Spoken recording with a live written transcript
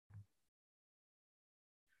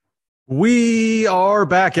We are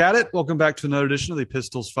back at it. Welcome back to another edition of the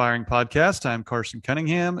Pistols Firing Podcast. I'm Carson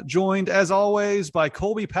Cunningham, joined as always by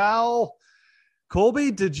Colby Powell.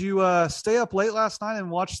 Colby, did you stay up late last night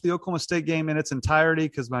and watch the Oklahoma State game in its entirety?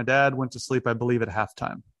 Because my dad went to sleep, I believe, at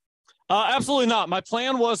halftime. Absolutely not. My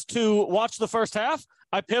plan was to watch the first half.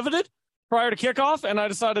 I pivoted prior to kickoff, and I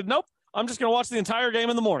decided, nope, I'm just going to watch the entire game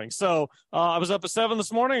in the morning. So I was up at 7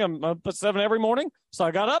 this morning. I'm up at 7 every morning. So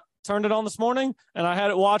I got up, turned it on this morning, and I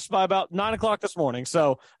had it watched by about 9 o'clock this morning.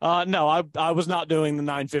 So, no, I was not doing the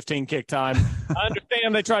 9:15 kick time. I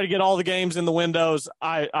understand they try to get all the games in the windows.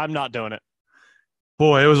 I'm not doing it.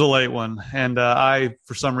 Boy, it was a late one. And I,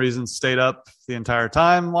 for some reason, stayed up the entire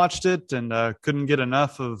time, watched it, and couldn't get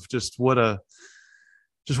enough of just what an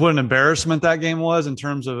embarrassment that game was in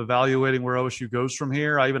terms of evaluating where OSU goes from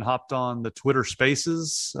here. I even hopped on the Twitter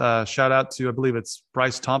Spaces. Shout out to, I believe it's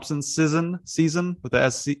Bryce Thompson's season with the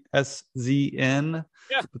SZN,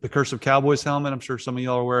 with the Curse of Cowboys helmet. I'm sure some of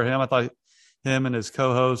y'all are aware of him. I thought him and his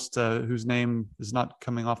co-host, whose name is not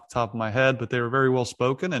coming off the top of my head, but they were very well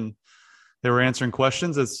spoken and they were answering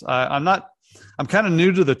questions. I'm kind of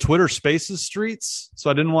new to the Twitter Spaces streets, so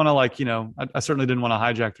I didn't want to I certainly didn't want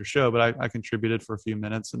to hijack their show, but I contributed for a few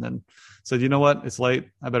minutes and then said, you know what, it's late,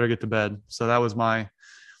 I better get to bed. So that was my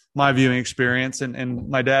viewing experience. And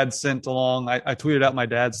my dad sent along, I tweeted out my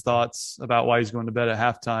dad's thoughts about why he's going to bed at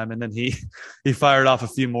halftime, and then he fired off a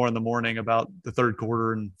few more in the morning about the third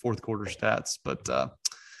quarter and fourth quarter stats. But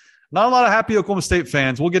not a lot of happy Oklahoma State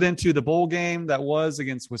fans. We'll get into the bowl game that was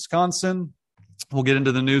against Wisconsin. We'll get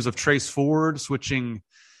into the news of Trace Ford switching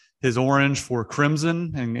his orange for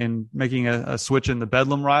crimson and making a switch in the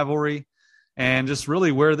Bedlam rivalry, and just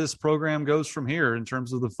really where this program goes from here in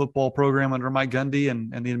terms of the football program under Mike Gundy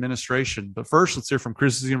and the administration. But first, let's hear from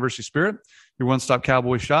Chris's University Spirit, your one-stop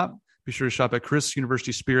Cowboy shop. Be sure to shop at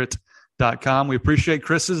chrisuniversityspirit.com. We appreciate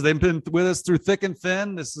Chris's. They've been with us through thick and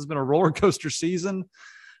thin. This has been a roller coaster season.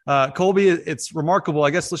 Colby, it's remarkable. I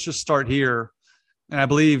guess let's just start here. And I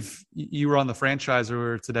believe you were on the franchise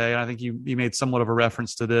earlier today, and I think you made somewhat of a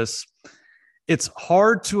reference to this. It's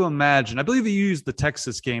hard to imagine. I believe you used the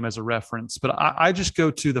Texas game as a reference, but I just go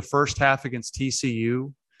to the first half against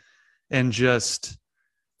TCU and just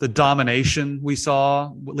the domination we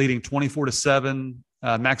saw, leading 24-7.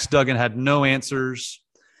 Max Duggan had no answers.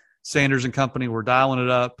 Sanders and company were dialing it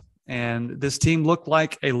up, and this team looked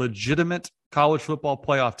like a legitimate college football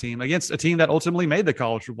playoff team against a team that ultimately made the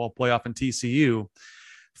college football playoff in TCU.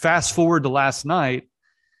 Fast forward to last night,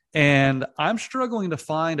 and I'm struggling to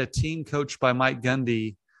find a team coached by Mike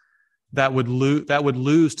Gundy that would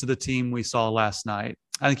lose to the team we saw last night.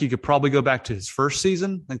 I think you could probably go back to his first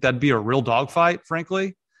season. I think that'd be a real dogfight,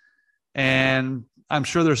 frankly. And I'm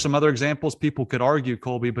sure there's some other examples people could argue,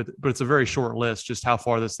 Colby, but it's a very short list just how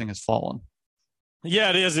far this thing has fallen.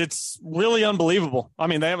 Yeah, it is. It's really unbelievable. I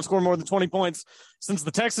mean, they haven't scored more than 20 points since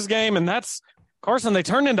the Texas game, and that's, Carson, they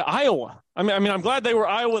turned into Iowa. I mean, I'm glad they were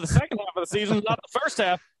Iowa the second half of the season, not the first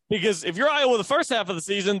half, because if you're Iowa the first half of the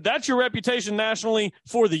season, that's your reputation nationally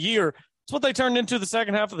for the year. It's what they turned into the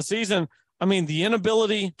second half of the season. I mean, the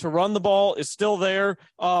inability to run the ball is still there.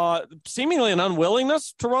 Seemingly an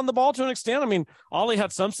unwillingness to run the ball to an extent. I mean, Ollie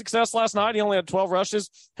had some success last night. He only had 12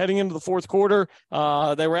 rushes heading into the fourth quarter.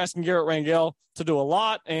 They were asking Garrett Rangel to do a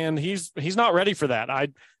lot, and he's not ready for that. I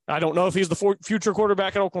don't know if he's the future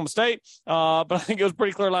quarterback at Oklahoma State, but I think it was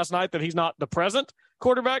pretty clear last night that he's not the present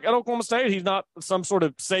quarterback at Oklahoma State. He's not some sort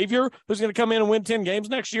of savior who's going to come in and win 10 games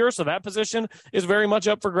next year. So that position is very much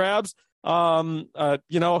up for grabs. Who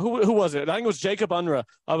was it? I think it was Jacob Unruh.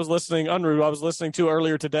 I was listening to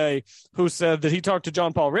earlier today, who said that he talked to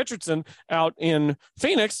John Paul Richardson out in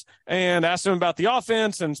Phoenix and asked him about the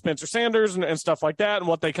offense and Spencer Sanders and stuff like that and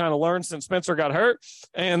what they kind of learned since Spencer got hurt.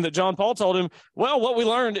 And that John Paul told him, well, what we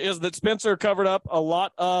learned is that Spencer covered up a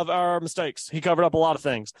lot of our mistakes. He covered up a lot of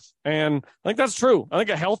things. And I think that's true. I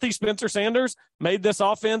think a healthy Spencer Sanders made this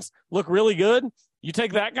offense look really good. You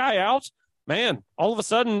take that guy out, man, all of a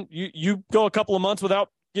sudden you go a couple of months without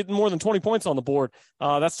getting more than 20 points on the board.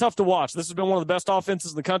 That's tough to watch. This has been one of the best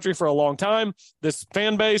offenses in the country for a long time. This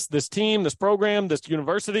fan base, this team, this program, this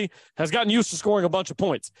university has gotten used to scoring a bunch of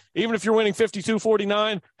points. Even if you're winning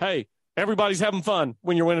 52-49, hey, everybody's having fun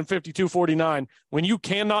when you're winning 52-49. When you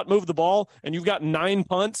cannot move the ball and you've got 9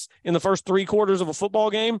 punts in the first 3 quarters of a football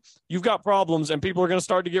game, you've got problems and people are going to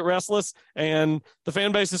start to get restless. And the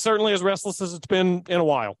fan base is certainly as restless as it's been in a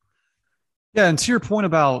while. Yeah, and to your point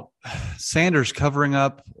about Sanders covering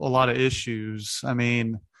up a lot of issues, I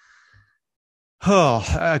mean,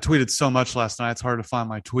 I tweeted so much last night, it's hard to find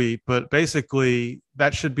my tweet, but basically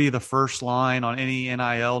that should be the first line on any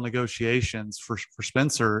NIL negotiations for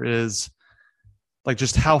Spencer is like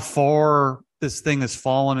just how far this thing has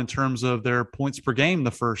fallen in terms of their points per game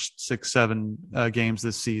the first 6-7 games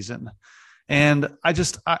this season. And I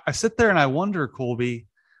sit there and I wonder, Colby,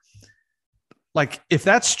 like if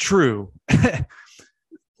that's true,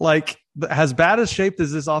 like as bad a shape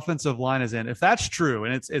as this offensive line is in, if that's true,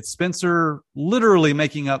 and it's Spencer literally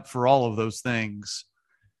making up for all of those things,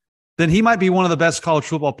 then he might be one of the best college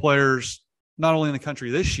football players, not only in the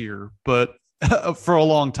country this year, but for a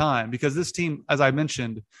long time, because this team, as I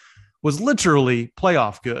mentioned, was literally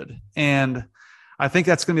playoff good. And I think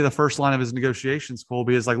that's going to be the first line of his negotiations,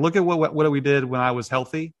 Colby, is like, look at what we did when I was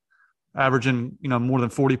healthy, averaging, more than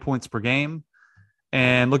 40 points per game.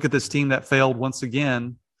 And look at this team that failed once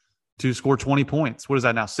again to score 20 points. What is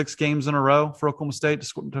that now? 6 games in a row for Oklahoma State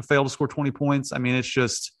to fail to score 20 points. I mean,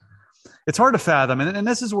 it's hard to fathom. And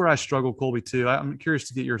this is where I struggle, Colby, too. I'm curious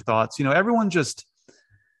to get your thoughts. Everyone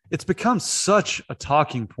it's become such a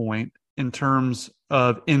talking point in terms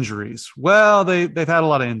of injuries. Well, they've had a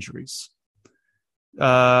lot of injuries.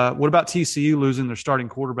 What about TCU losing their starting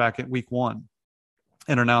quarterback at week 1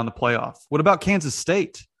 and are now in the playoff? What about Kansas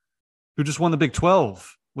State, who just won the Big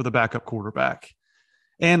 12 with a backup quarterback?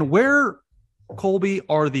 And where, Colby,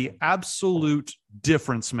 are the absolute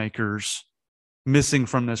difference makers missing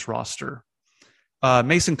from this roster?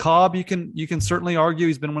 Mason Cobb, you can certainly argue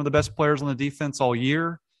he's been one of the best players on the defense all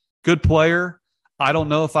year. Good player. I don't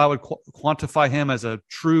know if I would quantify him as a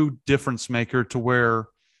true difference maker to where,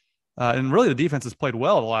 and really the defense has played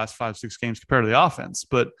well the last 5-6 games compared to the offense.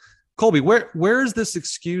 But Colby, where is this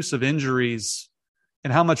excuse of injuries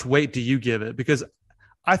and how much weight do you give it? Because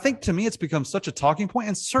I think to me it's become such a talking point,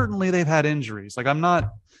 and certainly they've had injuries. Like, I'm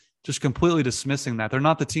not just completely dismissing that. They're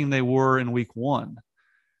not the team they were in week 1.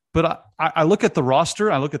 But I look at the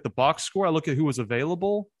roster, I look at the box score, I look at who was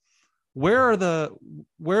available. Where's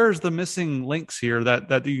the missing links here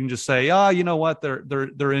that you can just say, you know what,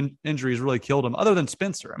 their injuries really killed them, other than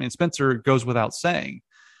Spencer. I mean, Spencer goes without saying.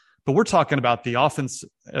 But we're talking about the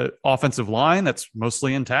offensive line that's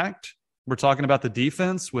mostly intact. We're talking about the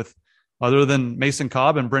defense with, other than Mason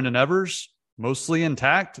Cobb and Brendan Evers, mostly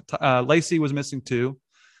intact. Lacey was missing too.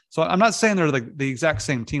 So I'm not saying they're the exact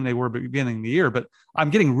same team they were at the beginning of the year, but I'm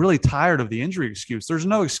getting really tired of the injury excuse. There's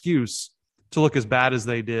no excuse to look as bad as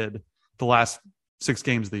they did the last 6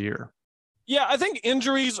 games of the year. Yeah, I think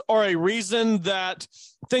injuries are a reason that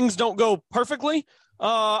things don't go perfectly.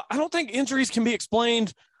 I don't think injuries can be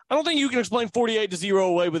explained. I don't think you can explain 48-0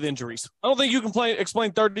 away with injuries. I don't think you can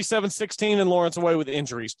explain 37-16 in Lawrence away with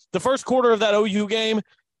injuries. The first quarter of that OU game,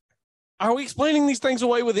 are we explaining these things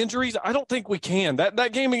away with injuries? I don't think we can.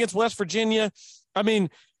 That game against West Virginia, I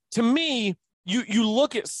mean, to me, you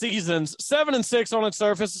look at seasons, 7-6 on its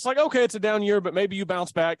surface. It's like, okay, it's a down year, but maybe you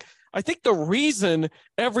bounce back. I think the reason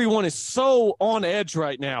everyone is so on edge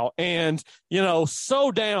right now and,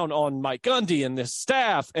 so down on Mike Gundy and this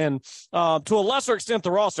staff and to a lesser extent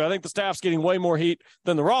the roster, I think the staff's getting way more heat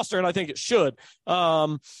than the roster, and I think it should.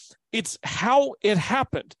 It's how it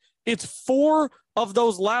happened. It's 4 of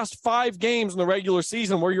those last 5 games in the regular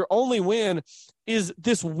season where your only win is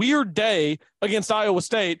this weird day against Iowa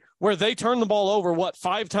State where they turn the ball over,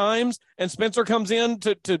 5 times, and Spencer comes in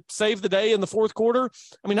to save the day in the fourth quarter.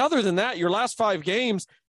 I mean, other than that, your last 5 games,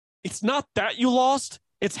 it's not that you lost,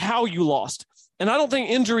 it's how you lost. And I don't think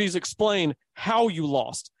injuries explain how you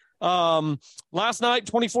lost. Last night,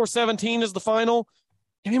 24-17 is the final.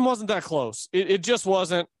 Game wasn't that close. It just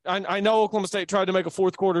wasn't. I know Oklahoma State tried to make a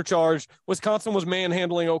fourth quarter charge. Wisconsin was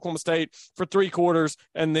manhandling Oklahoma State for 3 quarters,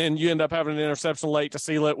 and then you end up having an interception late to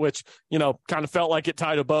seal it, which, kind of felt like it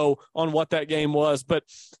tied a bow on what that game was. But,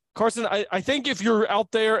 Carson, I think if you're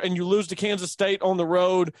out there and you lose to Kansas State on the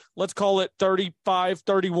road, let's call it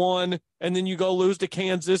 35-31, and then you go lose to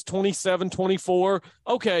Kansas 27-24,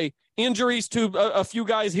 okay, injuries to a few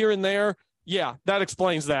guys here and there, yeah, that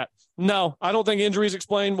explains that. No, I don't think injuries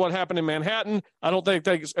explain what happened in Manhattan. I don't think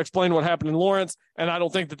they explain what happened in Lawrence, and I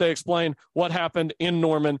don't think that they explain what happened in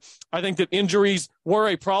Norman. I think that injuries were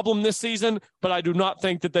a problem this season, but I do not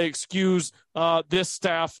think that they excuse this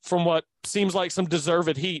staff from what seems like some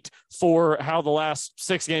deserved heat for how the last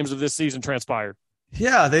 6 games of this season transpired.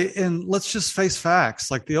 Yeah, and let's just face facts.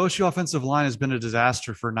 Like, the OSU offensive line has been a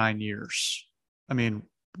disaster for 9 years. I mean,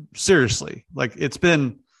 seriously, like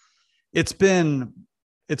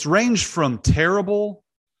it's ranged from terrible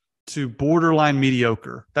to borderline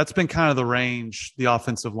mediocre. That's been kind of the range the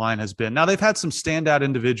offensive line has been. Now, they've had some standout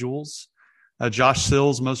individuals. Josh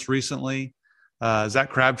Sills most recently.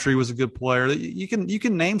 Zach Crabtree was a good player. You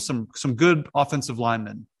can name some good offensive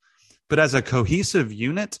linemen. But as a cohesive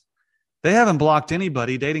unit, they haven't blocked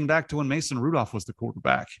anybody dating back to when Mason Rudolph was the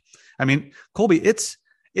quarterback. I mean, Colby, it's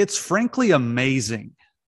it's frankly amazing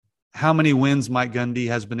how many wins Mike Gundy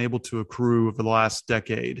has been able to accrue over the last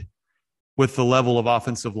decade with the level of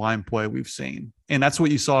offensive line play we've seen. And that's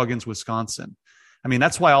what you saw against Wisconsin. I mean,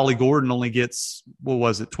 that's why Ollie Gordon only gets,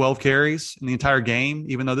 12 carries in the entire game,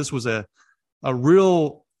 even though this was a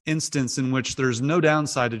real instance in which there's no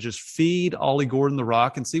downside to just feed Ollie Gordon the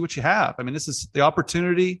rock and see what you have. I mean, this is the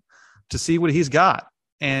opportunity to see what he's got.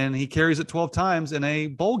 And he carries it 12 times in a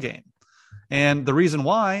bowl game. And the reason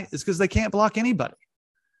why is because they can't block anybody.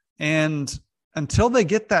 And until they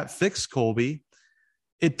get that fixed, Colby,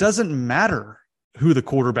 it doesn't matter who the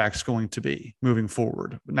quarterback's going to be moving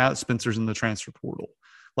forward. Now that Spencer's in the transfer portal,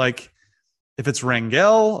 like if it's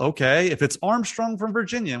Rangel, okay. If it's Armstrong from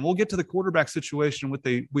Virginia, and we'll get to the quarterback situation, what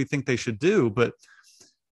we think they should do. But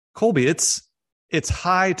Colby, it's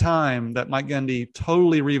high time that Mike Gundy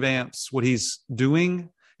totally revamps what he's doing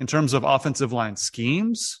in terms of offensive line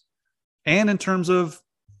schemes and in terms of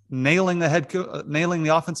nailing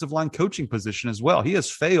the offensive line coaching position as well. He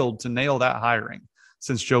has failed to nail that hiring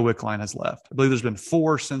since Joe Wickline has left. I believe there's been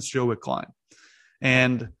 4 since Joe Wickline.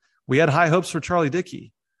 And we had high hopes for Charlie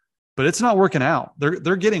Dickey, but it's not working out.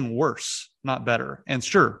 They're getting worse, not better. And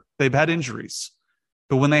sure, they've had injuries,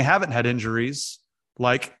 but when they haven't had injuries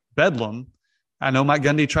like Bedlam, I know Mike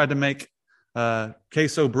Gundy tried to make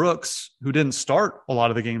Queso Brooks, who didn't start a lot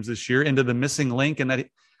of the games this year, into the missing link, and that he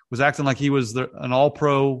was acting like he was an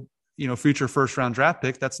all-pro, future first-round draft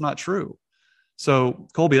pick. That's not true. So,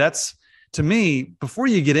 Colby, that's, to me, before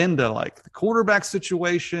you get into like the quarterback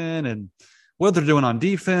situation and what they're doing on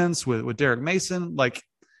defense with Derek Mason, like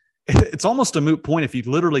it's almost a moot point if you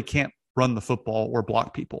literally can't run the football or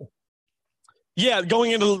block people. Yeah,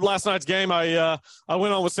 going into last night's game, I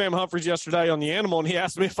went on with Sam Humphries yesterday on The Animal, and he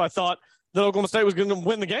asked me if I thought that Oklahoma State was going to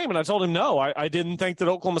win the game, and I told him no. I didn't think that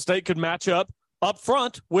Oklahoma State could match up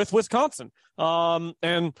front with Wisconsin.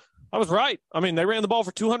 And I was right. I mean, they ran the ball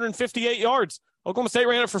for 258 yards. Oklahoma State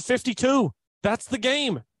ran it for 52. That's the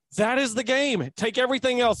game. That is the game. Take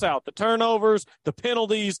everything else out, the turnovers, the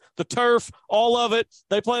penalties, the turf, all of it.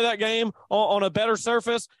 They play that game on a better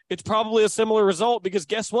surface. It's probably a similar result because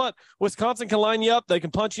guess what? Wisconsin can line you up. They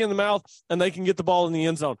can punch you in the mouth, and they can get the ball in the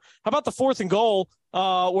end zone. How about the 4th and goal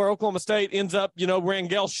where Oklahoma State ends up,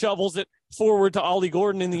 Rangel shovels it forward to Ollie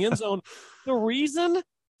Gordon in the end zone. The reason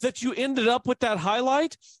that you ended up with that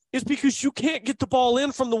highlight is because you can't get the ball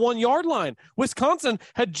in from the 1-yard line. Wisconsin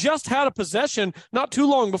had just had a possession not too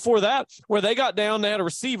long before that where they got down. They had a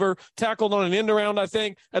receiver tackled on an end around, I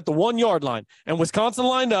think, at the 1-yard line. And Wisconsin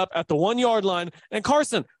lined up at the 1-yard line. And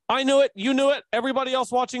Carson, I knew it. You knew it. Everybody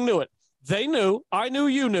else watching knew it. They knew. I knew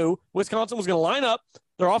you knew. Wisconsin was going to line up.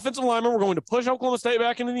 Their offensive linemen were going to push Oklahoma State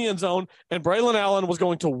back into the end zone, and Braylon Allen was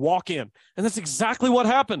going to walk in. And that's exactly what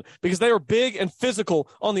happened because they were big and physical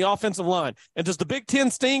on the offensive line. And does the Big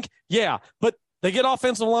Ten stink? Yeah, but they get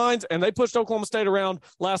offensive lines, and they pushed Oklahoma State around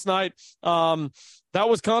last night. That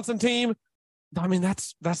Wisconsin team, I mean,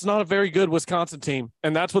 that's not a very good Wisconsin team,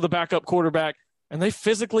 and that's with a backup quarterback. And they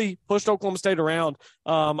physically pushed Oklahoma State around.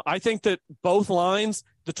 I think that both lines,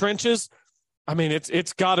 the trenches, I mean,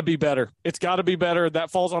 it's got to be better. It's got to be better.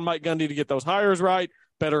 That falls on Mike Gundy to get those hires right,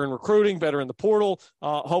 better in recruiting, better in the portal.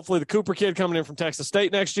 Hopefully the Cooper kid coming in from Texas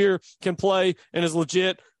State next year can play and is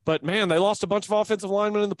legit. But, man, they lost a bunch of offensive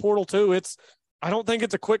linemen in the portal too. I don't think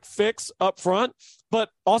it's a quick fix up front.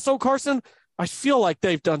 But also, Carson, I feel like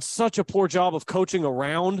they've done such a poor job of coaching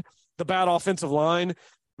around the bad offensive line.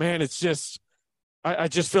 Man, it's just – I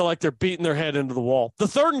just feel like they're beating their head into the wall. The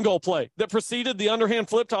 3rd and goal play that preceded the underhand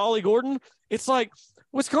flip to Ollie Gordon, it's like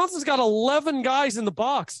Wisconsin's got 11 guys in the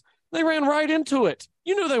box. They ran right into it.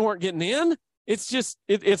 You knew they weren't getting in. It's just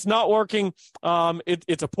it's not working.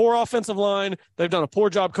 It's a poor offensive line. They've done a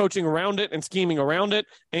poor job coaching around it and scheming around it,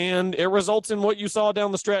 and it results in what you saw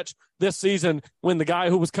down the stretch this season when the guy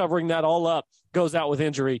who was covering that all up goes out with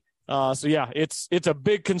injury. So, yeah, it's a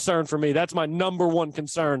big concern for me. That's my number one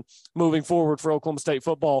concern moving forward for Oklahoma State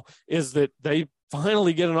football is that they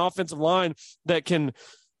finally get an offensive line that can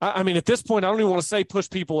 – I mean, at this point, I don't even want to say push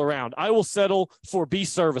people around. I will settle for be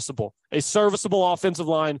serviceable. A serviceable offensive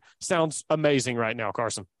line sounds amazing right now,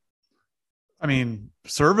 Carson. I mean,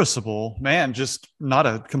 serviceable, man, just not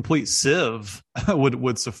a complete sieve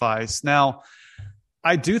would suffice. Now,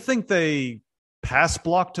 I do think they – pass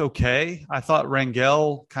blocked okay. I thought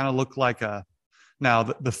Rangel kind of looked like now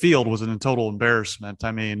the field was a total embarrassment.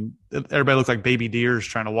 I mean, everybody looked like baby deers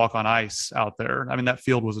trying to walk on ice out there. I mean, that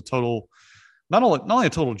field was a total, not only a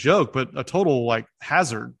total joke, but a total like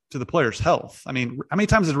hazard to the player's health. I mean, how many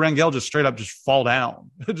times did Rangel just straight up just fall down,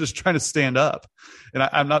 just trying to stand up? And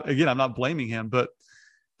I'm not blaming him, but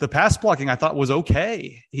the pass blocking I thought was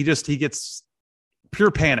okay. He gets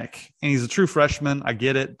pure panic. And he's a true freshman. I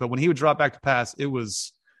get it. But when he would drop back to pass, it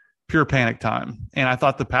was pure panic time. And I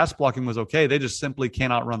thought the pass blocking was okay. They just simply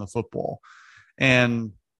cannot run the football.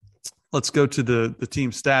 And let's go to the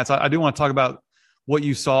team stats. I do want to talk about what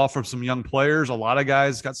you saw from some young players. A lot of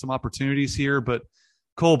guys got some opportunities here, but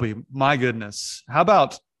Colby, my goodness, how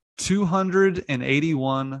about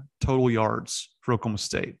 281 total yards for Oklahoma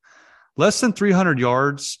State? Less than 300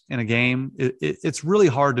 yards in a game. It's really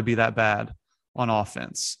hard to be that bad on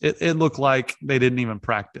offense. It looked like they didn't even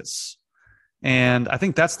practice. And I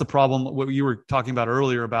think that's the problem, what you were talking about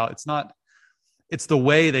earlier about it's the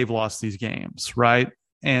way they've lost these games, right?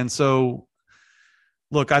 And so,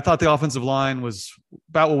 look, I thought the offensive line was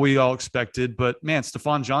about what we all expected, but man,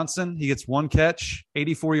 Stephon Johnson, he gets one catch,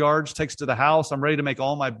 84 yards, takes it to the house. I'm ready to make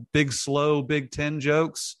all my big, slow Big Ten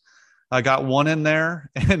jokes. I got one in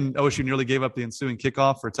there, and OSU nearly gave up the ensuing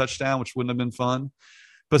kickoff for a touchdown, which wouldn't have been fun.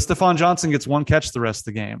 But Stephon Johnson gets one catch the rest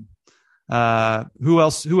of the game. Who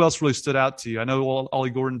else really stood out to you? I know Ollie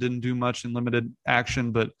Gordon didn't do much in limited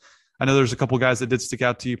action, but I know there's a couple guys that did stick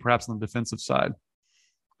out to you, perhaps on the defensive side.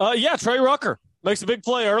 Trey Rucker makes a big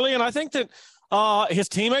play early, and I think that his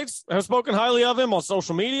teammates have spoken highly of him on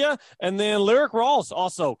social media. And then Lyric Ross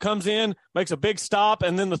also comes in, makes a big stop,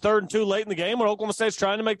 and then the 3rd and 2 late in the game when Oklahoma State's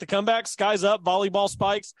trying to make the comeback, skies up, volleyball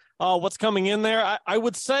spikes. What's coming in there? I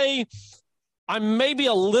would say I'm maybe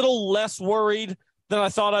a little less worried than I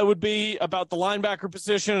thought I would be about the linebacker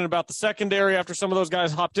position and about the secondary after some of those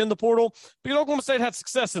guys hopped in the portal, because Oklahoma State had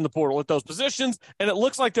success in the portal at those positions, and it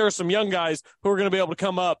looks like there are some young guys who are going to be able to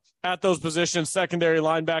come up at those positions, secondary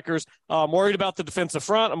linebackers. I'm worried about the defensive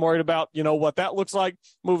front. I'm worried about, what that looks like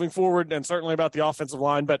moving forward, and certainly about the offensive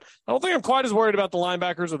line, but I don't think I'm quite as worried about the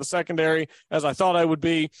linebackers or the secondary as I thought I would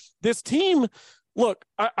be. This team, look,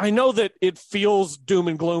 I know that it feels doom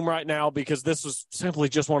and gloom right now because this was simply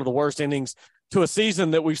just one of the worst innings to a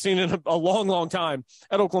season that we've seen in a long, long time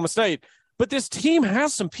at Oklahoma State. But this team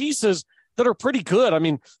has some pieces that are pretty good. I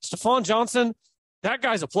mean, Stephon Johnson, that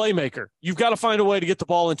guy's a playmaker. You've got to find a way to get the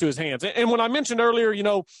ball into his hands. And when I mentioned earlier,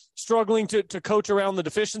 struggling to coach around the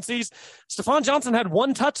deficiencies, Stephon Johnson had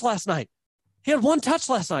one touch last night. He had one touch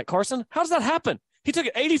last night, Carson. How does that happen? He took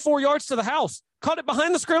it 84 yards to the house, caught it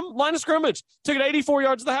behind the line of scrimmage, took it 84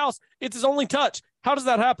 yards to the house. It's his only touch. How does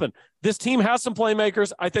that happen? This team has some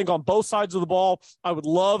playmakers, I think, on both sides of the ball. I would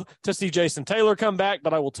love to see Jason Taylor come back,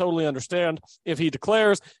 but I will totally understand if he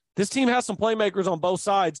declares. This team has some playmakers on both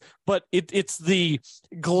sides, but it's the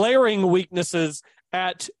glaring weaknesses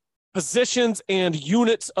at positions and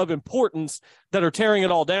units of importance that are tearing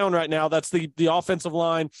it all down right now. That's the offensive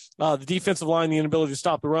line, the defensive line, the inability to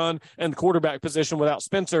stop the run, and the quarterback position without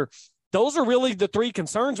Spencer. Those are really the 3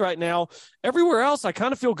 concerns right now. Everywhere else, I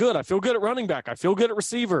kind of feel good. I feel good at running back. I feel good at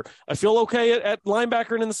receiver. I feel okay at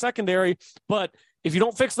linebacker and in the secondary. But if you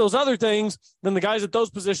don't fix those other things, then the guys at those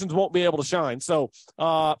positions won't be able to shine. So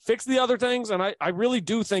fix the other things, and I really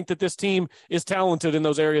do think that this team is talented in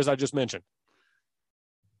those areas I just mentioned.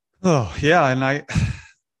 Oh, yeah, and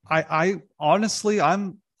I honestly,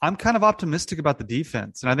 I'm kind of optimistic about the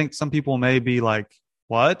defense, and I think some people may be like,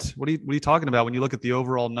 What are you talking about? When you look at the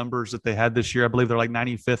overall numbers that they had this year, I believe they're like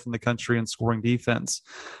 95th in the country in scoring defense.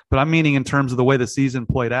 But I'm meaning in terms of the way the season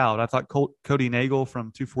played out. I thought Cody Nagel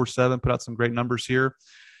from 247 put out some great numbers here.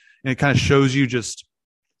 And it kind of shows you just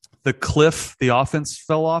the cliff the offense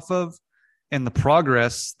fell off of and the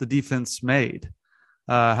progress the defense made.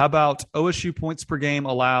 How about OSU points per game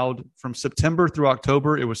allowed from September through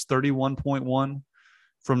October? It was 31.1.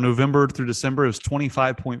 From November through December, it was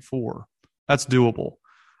 25.4. That's doable.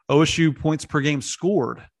 OSU points per game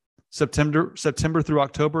scored September through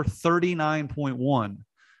October, 39.1.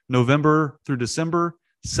 November through December,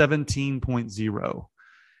 17.0.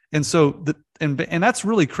 And so, and that's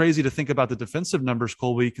really crazy to think about the defensive numbers,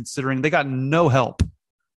 Colby, considering they got no help,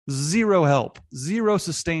 zero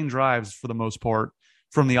sustained drives for the most part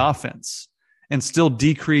from the offense, and still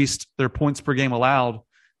decreased their points per game allowed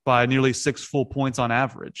by nearly 6 full points on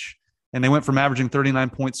average. And they went from averaging 39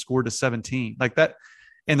 points scored to 17 like that.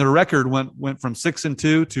 And their record went from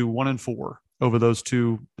 6-2 to 1-4 over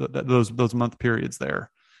those month periods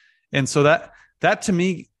there. And so that to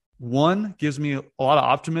me, one, gives me a lot of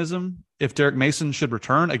optimism if Derek Mason should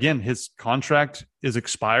return. Again, his contract is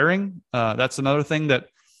expiring. That's another thing that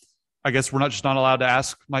I guess we're not allowed to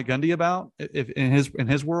ask Mike Gundy about if in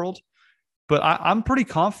his world. But I'm pretty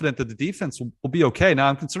confident that the defense will be okay. Now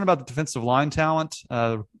I'm concerned about the defensive line talent,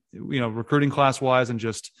 recruiting class wise, and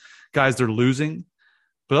just guys they're losing.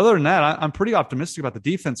 But other than that, I'm pretty optimistic about the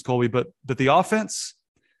defense, Colby. But the offense,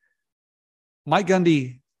 Mike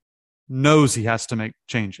Gundy knows he has to make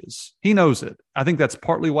changes. He knows it. I think that's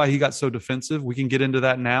partly why he got so defensive. We can get into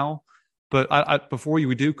that now. But before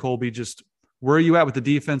we do, Colby, just where are you at with the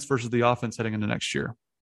defense versus the offense heading into next year?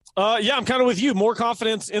 Yeah, I'm kind of with you. More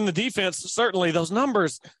confidence in the defense. Certainly those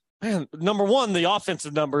numbers, man, number one, the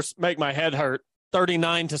offensive numbers make my head hurt.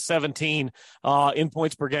 39-17 in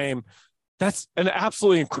points per game. That's an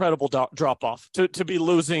absolutely incredible drop-off to be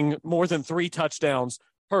losing more than 3 touchdowns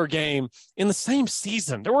per game in the same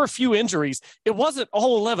season. There were a few injuries. It wasn't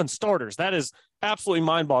all 11 starters. That is absolutely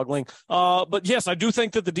mind-boggling. But yes, I do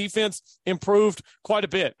think that the defense improved quite a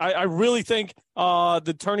bit. I really think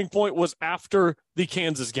the turning point was after the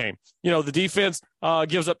Kansas game. The defense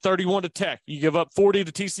gives up 31 to Tech. You give up 40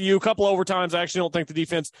 to TCU, a couple of overtimes. I actually don't think the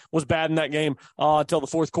defense was bad in that game until the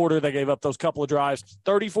fourth quarter. They gave up those couple of drives.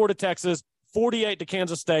 34 to Texas, 48 to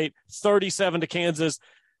Kansas State, 37 to Kansas.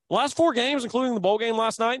 Last 4 games, including the bowl game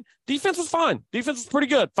last night, defense was fine. Defense was pretty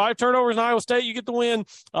good. 5 turnovers in Iowa State, you get the win.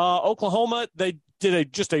 Oklahoma, they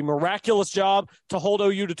did just a miraculous job to hold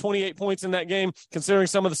OU to 28 points in that game, considering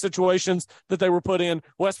some of the situations that they were put in.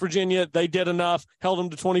 West Virginia, they did enough, held them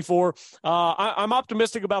to 24. I'm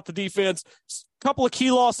optimistic about the defense. Couple of key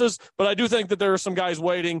losses, but I do think that there are some guys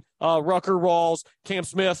waiting. Rucker, Rawls, Cam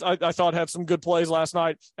Smith, I thought had some good plays last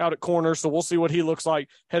night out at corner, so we'll see what he looks like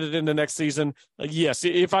headed into next season. Yes,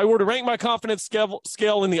 if I were to rank my confidence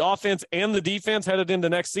scale in the offense and the defense headed into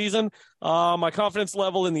next season, my confidence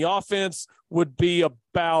level in the offense would be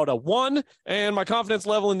about a 1, and my confidence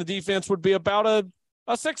level in the defense would be about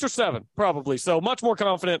a 6 or 7, probably. So much more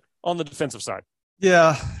confident on the defensive side.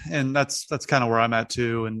 Yeah, and that's kind of where I'm at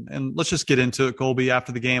too. And let's just get into it, Colby.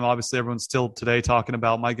 After the game, obviously everyone's still today talking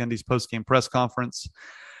about Mike Gundy's post-game press conference.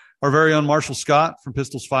 Our very own Marshall Scott from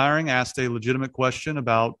Pistols Firing asked a legitimate question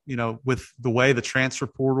about, with the way the transfer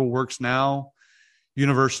portal works now,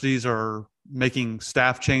 universities are making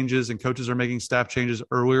staff changes and coaches are making staff changes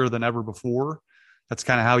earlier than ever before. That's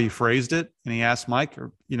kind of how he phrased it. And he asked Mike,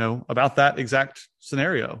 about that exact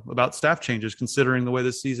scenario, about staff changes, considering the way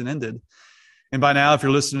this season ended. And by now, if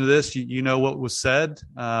you're listening to this, you know what was said.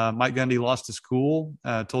 Mike Gundy lost his cool,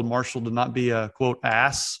 told Marshall to not be a, quote,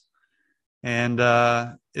 ass. And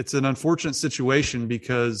it's an unfortunate situation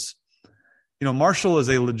because, Marshall is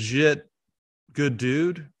a legit good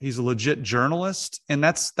dude. He's a legit journalist. And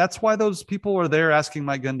that's why those people are there asking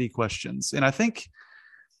Mike Gundy questions. And I think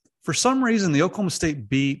for some reason, the Oklahoma State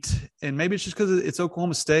beat, and maybe it's just because it's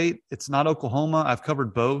Oklahoma State. It's not Oklahoma. I've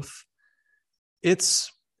covered both.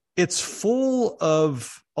 It's full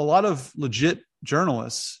of a lot of legit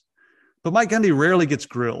journalists, but Mike Gundy rarely gets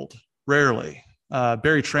grilled. Rarely.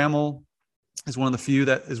 Barry Trammell is one of the few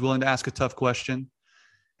that is willing to ask a tough question.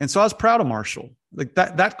 And so I was proud of Marshall. Like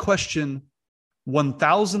that question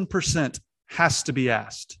 1000% has to be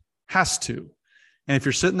asked. Has to. And if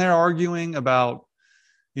you're sitting there arguing about,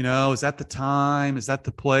 is that the time? Is that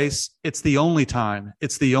the place? It's the only time.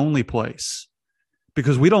 It's the only place.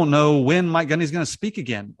 Because we don't know when Mike Gundy is going to speak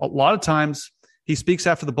again. A lot of times he speaks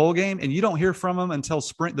after the bowl game, and you don't hear from him until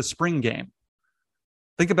the spring game.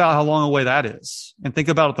 Think about how long away that is, and think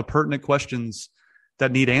about the pertinent questions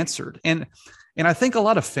that need answered. And I think a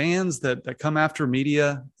lot of fans that come after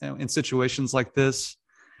media in situations like this,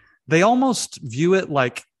 they almost view it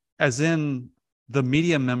like as in the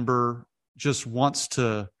media member just wants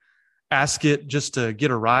to ask it just to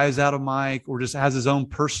get a rise out of Mike, or just has his own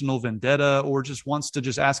personal vendetta, or just wants to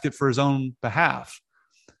just ask it for his own behalf.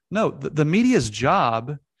 No, the media's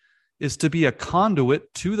job is to be a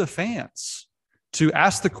conduit to the fans, to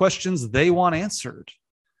ask the questions they want answered.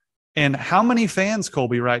 And how many fans,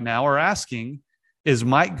 Colby, right now are asking, is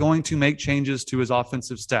Mike going to make changes to his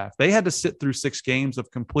offensive staff? They had to sit through 6 games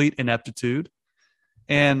of complete ineptitude.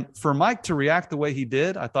 And for Mike to react the way he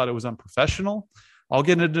did, I thought it was unprofessional. I'll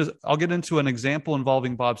get into an example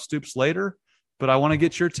involving Bob Stoops later, but I want to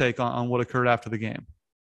get your take on what occurred after the game.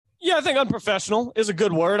 Yeah, I think unprofessional is a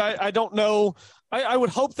good word. I don't know. I would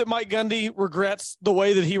hope that Mike Gundy regrets the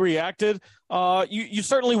way that he reacted. You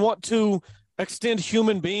certainly want to extend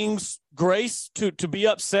human beings grace to be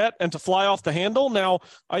upset and to fly off the handle. Now,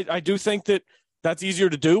 I do think that that's easier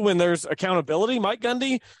to do when there's accountability. Mike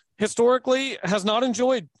Gundy historically has not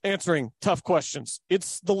enjoyed answering tough questions.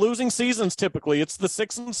 It's the losing seasons typically. It's the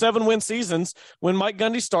 6 and 7 win seasons when Mike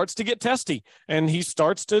Gundy starts to get testy and he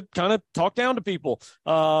starts to kind of talk down to people.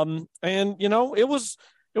 It was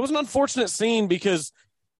an unfortunate scene because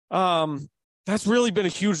that's really been a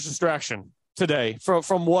huge distraction today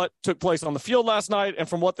from what took place on the field last night and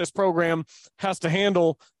from what this program has to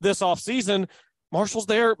handle this offseason. Marshall's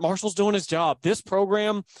there. Marshall's doing his job. This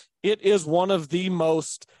program, it is one of the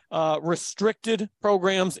most restricted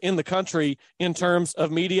programs in the country in terms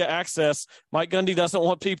of media access. Mike Gundy doesn't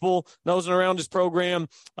want people nosing around his program.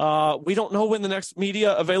 We don't know when the next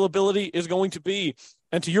media availability is going to be.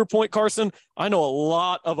 And to your point, Carson, I know a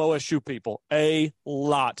lot of OSU people, a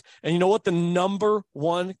lot. And you know what? The number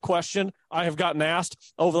one question I have gotten asked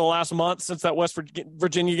over the last month since that West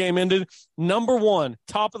Virginia game ended, number one,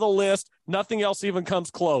 top of the list, nothing else even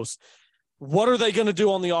comes close. What are they going to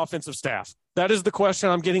do on the offensive staff? That is the question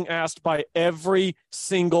I'm getting asked by every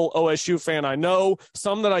single OSU fan I know,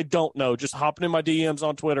 some that I don't know, just hopping in my DMs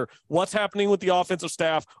on Twitter. What's happening with the offensive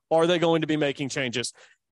staff? Are they going to be making changes?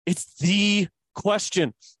 It's the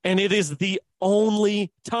question, and it is the only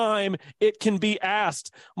time it can be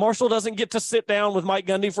asked. Marshall doesn't get to sit down with Mike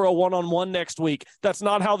Gundy for a one-on-one next week. That's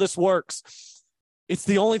not how this works. It's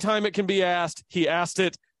the only time it can be asked. He asked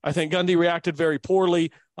it. I think Gundy reacted very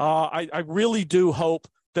poorly. I really do hope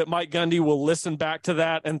that Mike Gundy will listen back to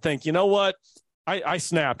that and think, you know what? I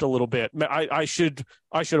snapped a little bit. I should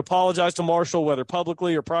apologize to Marshall, whether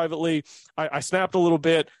publicly or privately. I snapped a little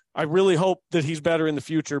bit. I really hope that he's better in the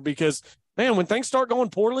future because, man, when things start going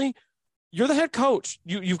poorly, you're the head coach.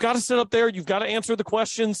 You've got to sit up there. You've got to answer the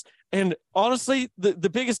questions. And honestly, the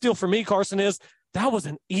biggest deal for me, Carson, is that was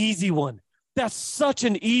an easy one. That's such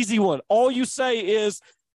an easy one. All you say is,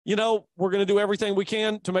 you know, we're going to do everything we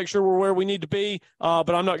can to make sure we're where we need to be, but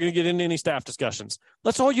I'm not going to get into any staff discussions.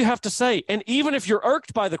 That's all you have to say. And even if you're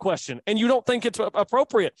irked by the question and you don't think it's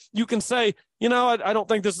appropriate, you can say, you know, I don't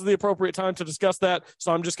think this is the appropriate time to discuss that,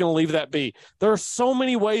 so I'm just going to leave that be. There are so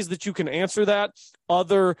many ways that you can answer that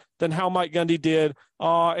other than how Mike Gundy did,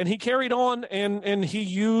 and he carried on and he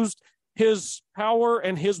used his power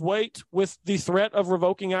and his weight with the threat of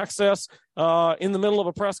revoking access in the middle of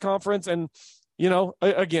a press conference. And you know,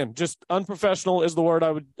 again, just unprofessional is the word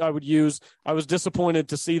I would use. I was disappointed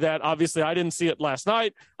to see that. Obviously, I didn't see it last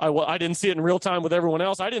night. I didn't see it in real time with everyone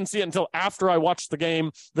else. I didn't see it until after I watched the game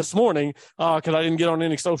this morning because I didn't get on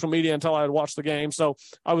any social media until I had watched the game. So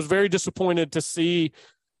I was very disappointed to see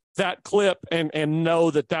that clip and know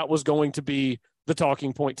that was going to be the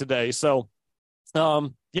talking point today. So,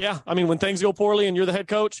 yeah, I mean, when things go poorly and you're the head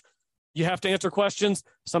coach, you have to answer questions.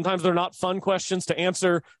 Sometimes they're not fun questions to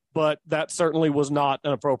answer, but that certainly was not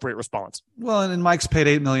an appropriate response. Well, and Mike's paid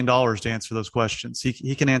 $8 million to answer those questions.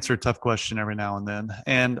 He can answer a tough question every now and then.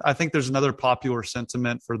 And I think there's another popular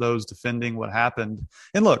sentiment for those defending what happened.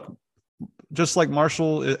 And look, just like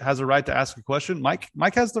Marshall has a right to ask a question,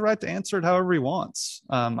 Mike has the right to answer it however he wants.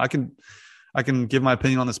 I can give my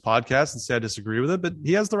opinion on this podcast and say I disagree with it, but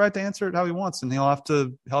he has the right to answer it how he wants, and he'll have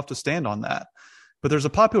to stand on that. But there's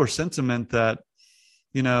a popular sentiment that,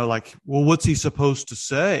 you know, like, well, what's he supposed to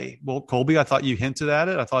say? Well, Colby, I thought you hinted at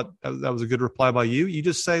it. I thought that was a good reply by you. You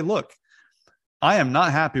just say, look, I am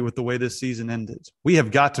not happy with the way this season ended. We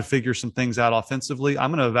have got to figure some things out offensively.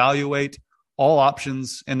 I'm going to evaluate all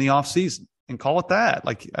options in the offseason and call it that.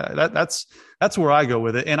 Like that's where I go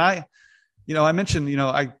with it. And I mentioned, you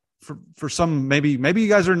know, for some, maybe you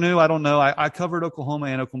guys are new. I don't know. I covered Oklahoma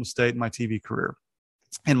and Oklahoma State in my TV career.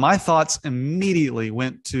 And my thoughts immediately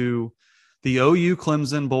went to the OU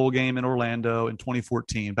Clemson bowl game in Orlando in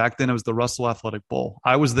 2014. Back then it was the Russell Athletic Bowl.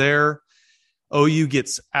 I was there. OU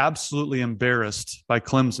gets absolutely embarrassed by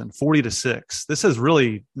Clemson, 40-6. This has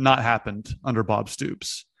really not happened under Bob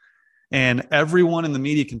Stoops. And everyone in the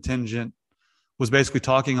media contingent was basically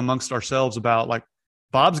talking amongst ourselves about, like,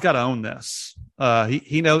 Bob's got to own this.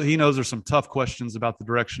 He knows there's some tough questions about the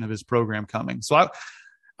direction of his program coming. So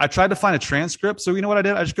I tried to find a transcript. So you know what I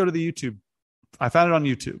did? I just go to the YouTube. I found it on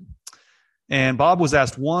YouTube. And Bob was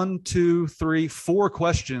asked 1, 2, 3, 4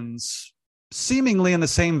 questions, seemingly in the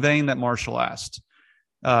same vein that Marshall asked.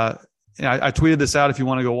 I tweeted this out if you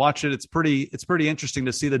want to go watch it. It's pretty interesting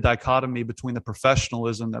to see the dichotomy between the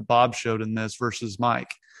professionalism that Bob showed in this versus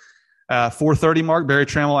Mike. 4:30 mark, Barry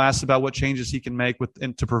Trammell asked about what changes he can make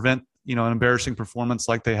to prevent, you know, an embarrassing performance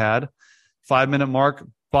like they had. 5-minute mark,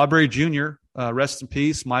 Bob Berry Jr., rest in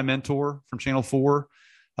peace, my mentor from Channel 4,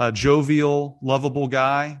 jovial, lovable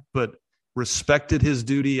guy, but respected his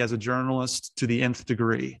duty as a journalist to the nth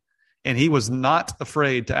degree. And he was not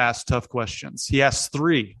afraid to ask tough questions. He asked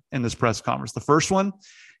 3 in this press conference. The first one,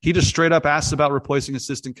 he just straight up asked about replacing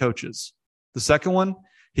assistant coaches. The second one,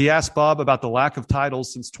 he asked Bob about the lack of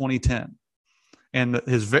titles since 2010. And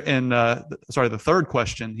the third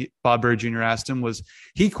question Bob Berry Jr. asked him was,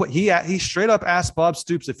 he straight up asked Bob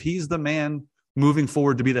Stoops if he's the man moving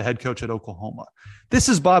forward to be the head coach at Oklahoma. This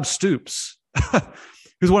is Bob Stoops,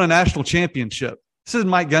 who's won a national championship. This is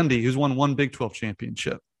Mike Gundy, who's won 1 Big 12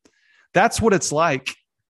 championship. That's what it's like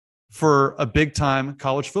for a big time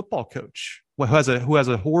college football coach who has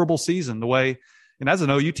a horrible season the way, and as an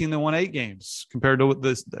OU team that won 8 games compared to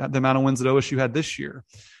the amount of wins that OSU had this year.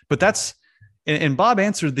 But that's, and Bob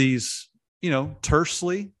answered these,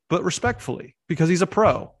 tersely, but respectfully, because he's a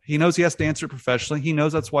pro. He knows he has to answer it professionally. He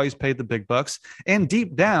knows that's why he's paid the big bucks. And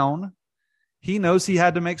deep down, he knows he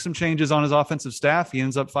had to make some changes on his offensive staff. He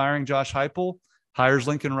ends up firing Josh Heupel, hires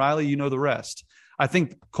Lincoln Riley. You know the rest. I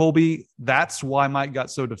think, Colby, that's why Mike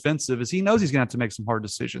got so defensive, is he knows he's going to have to make some hard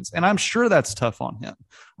decisions. And I'm sure that's tough on him.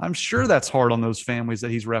 I'm sure that's hard on those families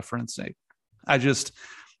that he's referencing.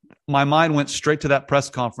 My mind went straight to that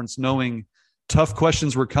press conference knowing tough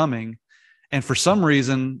questions were coming. And for some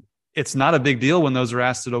reason, it's not a big deal when those are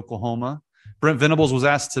asked at Oklahoma. Brent Venables was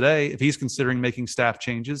asked today if he's considering making staff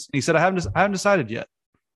changes. And he said, I haven't decided yet.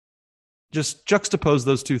 Just juxtapose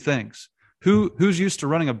those two things. Who's used to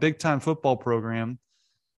running a big time football program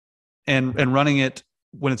and running it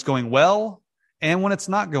when it's going well and when it's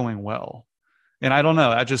not going well? And I don't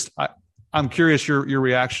know. I'm curious your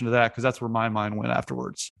reaction to that, because that's where my mind went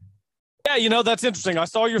afterwards. Yeah, that's interesting. I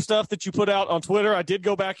saw your stuff that you put out on Twitter. I did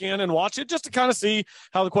go back in and watch it just to kind of see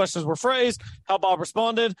how the questions were phrased, how Bob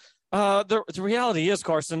responded. The reality is,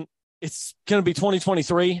 Carson, it's going to be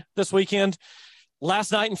 2023 this weekend.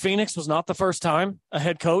 Last night in Phoenix was not the first time a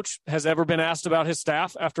head coach has ever been asked about his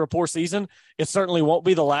staff after a poor season. It certainly won't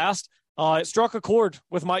be the last. It struck a chord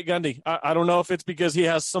with Mike Gundy. I don't know if it's because he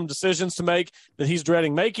has some decisions to make that he's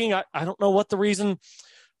dreading making. I don't know what the reason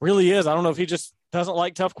really is. I don't know if he just doesn't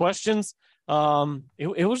like tough questions.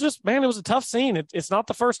 It was just, man, it was a tough scene. It's not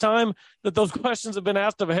the first time that those questions have been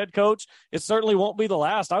asked of a head coach. It certainly won't be the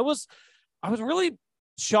last. I was really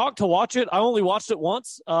shocked to watch it. I only watched it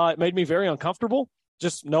once. It made me very uncomfortable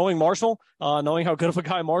just knowing Marshall, knowing how good of a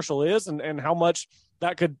guy Marshall is and how much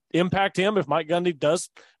that could impact him if Mike Gundy does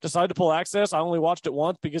decide to pull access. I only watched it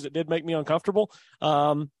once because it did make me uncomfortable.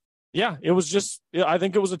 It was just, I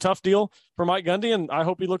think it was a tough deal for Mike Gundy, and I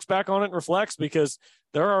hope he looks back on it and reflects, because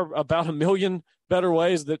there are about a million better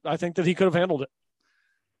ways that I think that he could have handled it.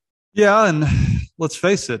 Yeah. And let's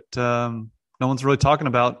face it. No one's really talking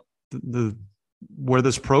about where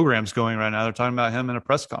this program's going right now. They're talking about him in a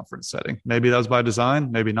press conference setting. Maybe that was by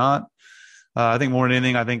design, maybe not. I think more than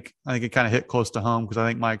anything, I think it kind of hit close to home, because I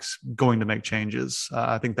think Mike's going to make changes.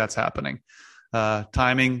 I think that's happening.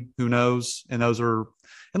 Timing, who knows? And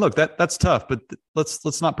and look, that's tough, but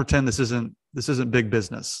let's not pretend this isn't big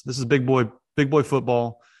business. This is big boy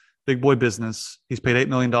football, big boy business. He's paid $8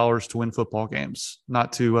 million to win football games,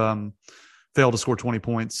 not to fail to score 20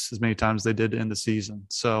 points as many times as they did to end the season.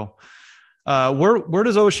 So where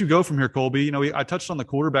does OSU go from here, Colby? I touched on the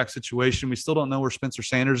quarterback situation. We still don't know where Spencer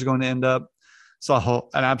Sanders is going to end up. Saw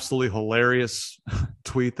an absolutely hilarious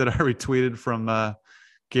tweet that I retweeted from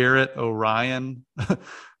Garrett O'Ryan.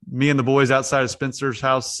 Me and the boys outside of Spencer's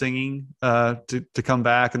house singing to come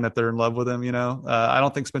back, and that they're in love with him. I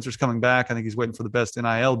don't think Spencer's coming back. I think he's waiting for the best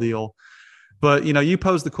NIL deal. But, you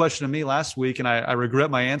posed the question to me last week, and I regret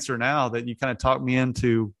my answer now, that you kind of talked me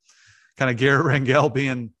into kind of Garrett Rangel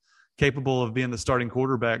being capable of being the starting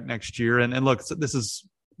quarterback next year. And look, this is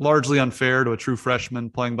largely unfair to a true freshman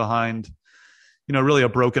playing behind, really a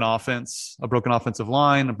broken offense, a broken offensive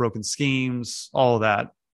line, a broken schemes, all of that.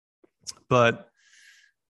 But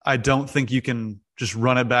I don't think you can just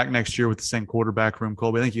run it back next year with the same quarterback room,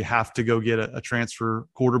 Colby. I think you have to go get a transfer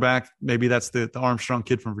quarterback. Maybe that's the Armstrong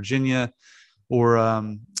kid from Virginia, or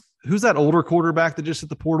who's that older quarterback that just hit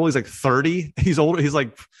the portal? He's like 30. He's older. He's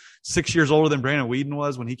like 6 years older than Brandon Weeden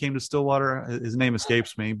was when he came to Stillwater. His name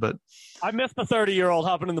escapes me, but I missed the 30-year-old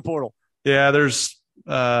hopping in the portal. Yeah, there's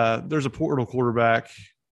a portal quarterback.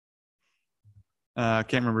 I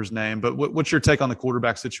can't remember his name, but what's your take on the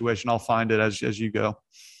quarterback situation? I'll find it as you go.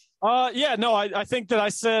 I think that I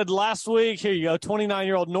said last week, here you go,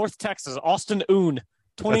 29-year-old North Texas, Austin Oon,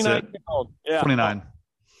 29-year-old. Yeah. 29.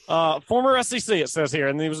 Former SEC, it says here,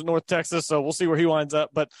 and he was in North Texas, so we'll see where he winds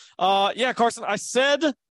up. But, Carson, I said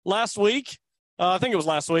last week, I think it was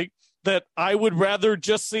last week, that I would rather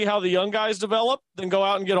just see how the young guys develop than go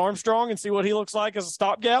out and get Armstrong and see what he looks like as a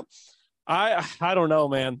stopgap. I don't know,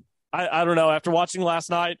 man. I don't know. After watching last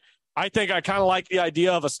night, I think I kind of like the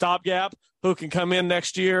idea of a stopgap who can come in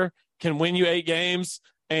next year, can win you 8 games,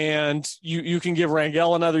 and you can give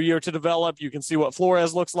Rangel another year to develop. You can see what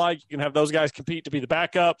Flores looks like. You can have those guys compete to be the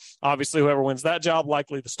backup. Obviously, whoever wins that job,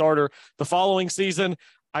 likely the starter the following season.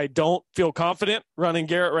 I don't feel confident running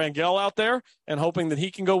Garrett Rangel out there and hoping that he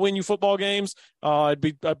can go win you football games. It'd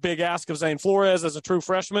be a big ask of Zane Flores as a true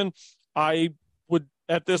freshman. I would,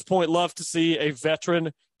 at this point, love to see a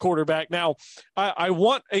veteran quarterback. Now, I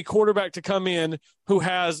want a quarterback to come in who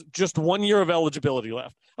has just 1 year of eligibility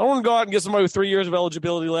left. I don't want to go out and get somebody with 3 years of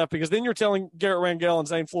eligibility left, because then you're telling Garrett Rangel and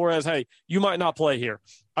Zane Flores, hey, you might not play here.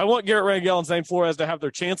 I want Garrett Rangel and Zane Flores to have their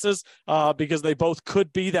chances because they both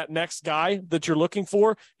could be that next guy that you're looking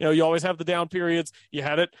for. You know, you always have the down periods. You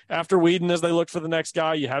had it after Whedon as they looked for the next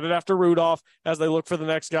guy. You had it after Rudolph as they look for the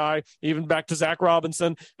next guy, even back to Zach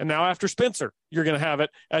Robinson. And now after Spencer, you're going to have it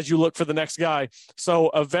as you look for the next guy. So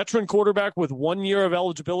a veteran quarterback with 1 year of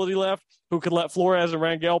eligibility left who could let Flores and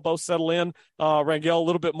Rangel both settle in, Rangel a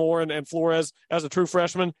little bit more and Flores as a true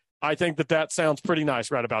freshman. I think that sounds pretty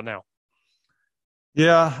nice right about now.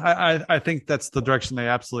 Yeah, I think that's the direction they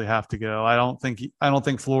absolutely have to go. I don't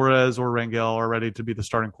think Flores or Rangel are ready to be the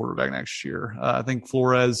starting quarterback next year. I think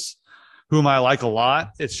Flores, whom I like a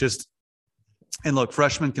lot, it's just, and look,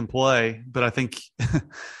 freshmen can play, but I think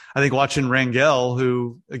watching Rangel,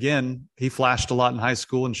 who again, he flashed a lot in high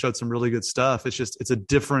school and showed some really good stuff. It's a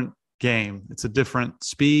different game. It's a different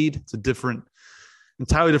speed. It's a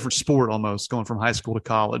entirely different sport almost, going from high school to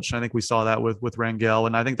college. I think we saw that with Rangel.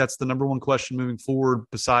 And I think that's the number one question moving forward,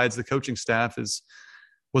 besides the coaching staff, is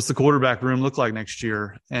what's the quarterback room look like next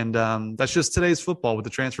year? And that's just today's football with the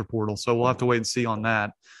transfer portal. So we'll have to wait and see on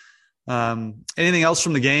that. Anything else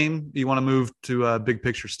from the game? You want to move to big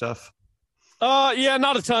picture stuff? Yeah,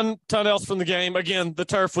 not a ton else from the game. Again, the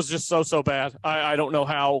turf was just so bad. I don't know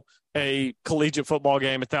how a collegiate football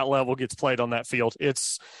game at that level gets played on that field.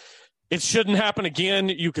 It shouldn't happen again.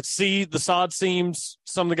 You could see the sod seams.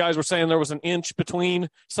 Some of the guys were saying there was an inch between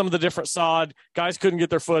some of the different sod. Guys couldn't get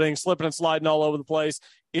their footing, slipping and sliding all over the place.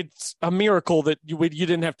 It's a miracle that you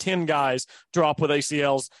didn't have 10 guys drop with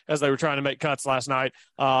ACLs as they were trying to make cuts last night.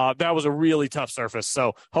 That was a really tough surface.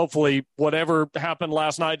 So hopefully whatever happened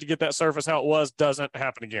last night to get that surface how it was doesn't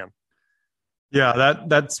happen again. Yeah,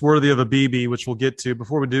 that's worthy of a BB, which we'll get to.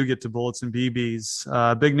 Before we do get to bullets and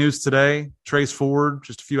BBs, big news today. Trace Ford,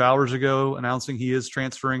 just a few hours ago, announcing he is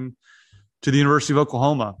transferring to the University of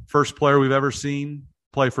Oklahoma. First player we've ever seen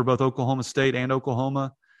play for both Oklahoma State and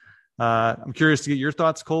Oklahoma. I'm curious to get your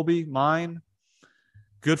thoughts, Colby. Mine.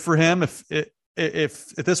 Good for him.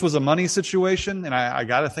 If this was a money situation, and I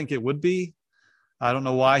got to think it would be, I don't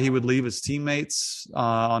know why he would leave his teammates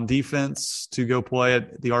on defense to go play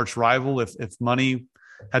at the arch rival if money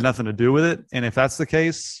had nothing to do with it. And if that's the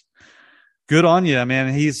case, good on you,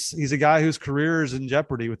 man. He's a guy whose career is in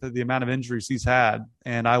jeopardy with the amount of injuries he's had.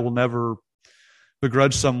 And I will never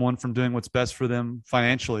begrudge someone from doing what's best for them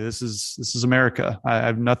financially. This is America. I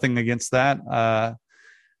have nothing against that.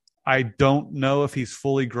 I don't know if he's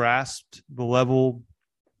fully grasped the level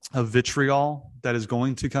of vitriol that is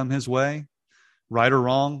going to come his way. Right or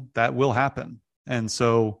wrong, that will happen. And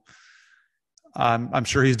so I'm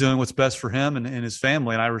sure he's doing what's best for him and his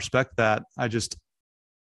family, and I respect that.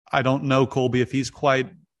 I don't know, Colby, if he's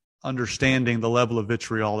quite understanding the level of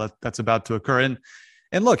vitriol that's about to occur.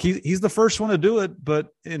 And look, he's the first one to do it,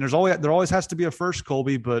 and there always has to be a first,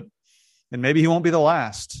 Colby, and maybe he won't be the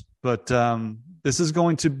last. But this is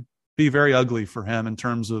going to be very ugly for him in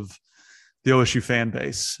terms of the OSU fan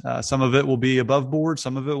base. Some of it will be above board,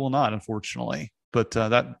 some of it will not, unfortunately. But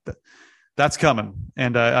that's coming.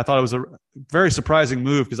 And I thought it was a very surprising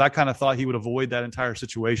move, because I kind of thought he would avoid that entire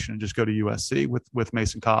situation and just go to USC with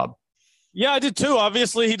Mason Cobb. Yeah, I did too.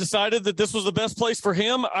 Obviously, he decided that this was the best place for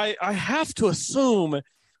him. I have to assume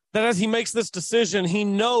that as he makes this decision, he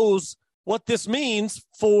knows what this means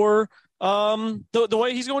for the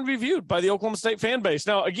way he's going to be viewed by the Oklahoma State fan base.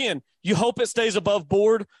 Now, again, you hope it stays above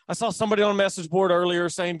board. I saw somebody on a message board earlier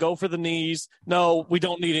saying go for the knees. No, we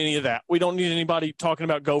don't need any of that. We don't need anybody talking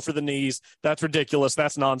about go for the knees. That's ridiculous.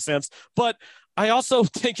 That's nonsense. But I also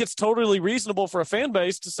think it's totally reasonable for a fan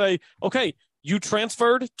base to say, okay, you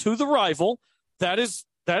transferred to the rival. That is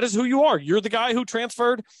who you are. You're the guy who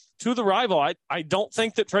transferred to the rival. I don't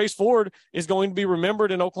think that Trace Ford is going to be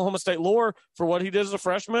remembered in Oklahoma State lore for what he did as a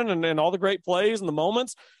freshman and all the great plays and the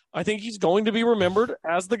moments. I think he's going to be remembered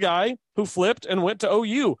as the guy who flipped and went to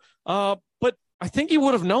OU. But I think he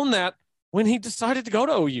would have known that when he decided to go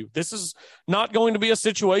to OU. This is not going to be a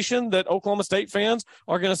situation that Oklahoma State fans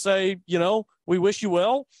are going to say, we wish you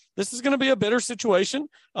well. This is going to be a bitter situation.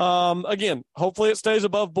 Again, hopefully it stays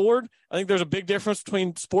above board. I think there's a big difference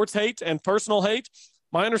between sports hate and personal hate.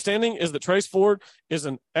 My understanding is that Trace Ford is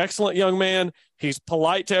an excellent young man. He's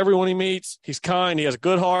polite to everyone he meets. He's kind. He has a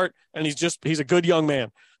good heart, and he's a good young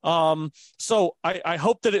man. So I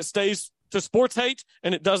hope that it stays to sports hate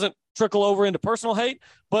and it doesn't trickle over into personal hate.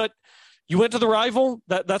 But you went to the rival.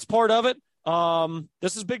 That's part of it.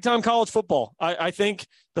 This is big time college football. I think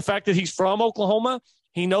the fact that he's from Oklahoma,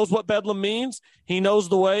 he knows what Bedlam means. He knows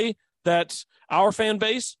the way that our fan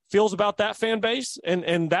base feels about that fan base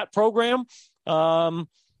and that program.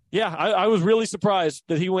 I was really surprised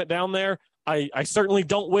that he went down there. I certainly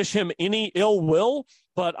don't wish him any ill will,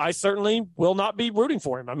 but I certainly will not be rooting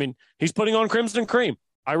for him. I mean, he's putting on Crimson Cream.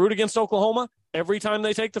 I root against Oklahoma every time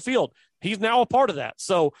they take the field. He's now a part of that.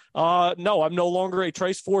 So, no, I'm no longer a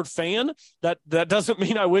Trace Ford fan. That doesn't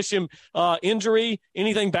mean I wish him injury,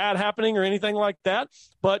 anything bad happening or anything like that.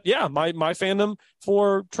 But, yeah, my fandom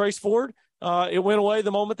for Trace Ford, it went away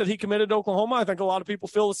the moment that he committed to Oklahoma. I think a lot of people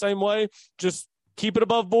feel the same way. Just keep it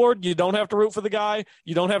above board. You don't have to root for the guy.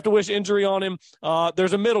 You don't have to wish injury on him.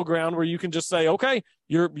 There's a middle ground where you can just say, okay,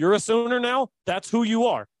 you're a Sooner now. That's who you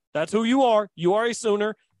are. That's who you are. You are a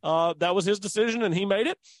Sooner. That was his decision, and he made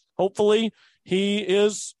it. Hopefully he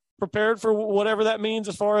is prepared for whatever that means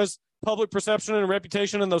as far as public perception and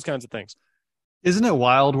reputation and those kinds of things. Isn't it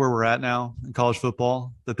wild where we're at now in college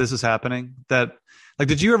football that this is happening? That, like,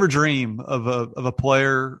 did you ever dream of a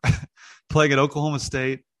player playing at Oklahoma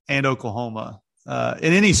State and Oklahoma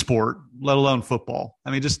in any sport, let alone football?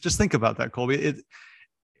 I mean, just think about that, Colby.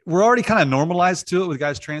 We're already kind of normalized to it with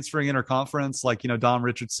guys transferring interconference, like, Don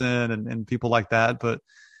Richardson and people like that. But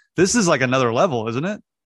this is like another level, isn't it?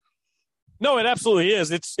 No, it absolutely is.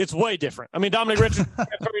 It's way different. I mean, Dominic Richardson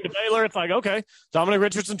transferring to Baylor. It's like, okay, Dominic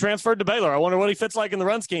Richardson transferred to Baylor. I wonder what he fits like in the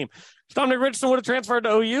run scheme. If Dominic Richardson would have transferred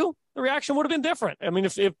to OU, the reaction would have been different. I mean,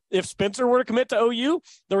 if Spencer were to commit to OU,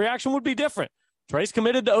 the reaction would be different. Trace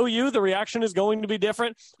committed to OU, the reaction is going to be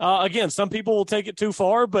different. Again, some people will take it too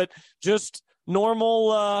far, but just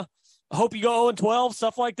normal, hope you go 0-12,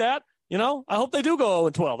 stuff like that. I hope they do go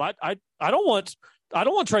 0-12. I don't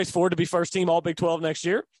want Trace Ford to be first team All Big 12 next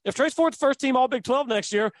year. If Trace Ford's first team All Big 12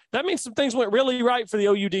 next year, that means some things went really right for the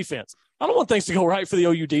OU defense. I don't want things to go right for the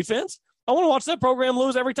OU defense. I want to watch that program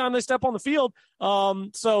lose every time they step on the field.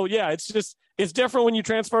 So yeah, it's different when you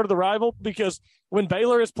transfer to the rival, because when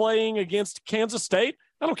Baylor is playing against Kansas State,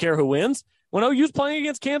 I don't care who wins. When OU's playing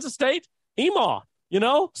against Kansas State, EMAW,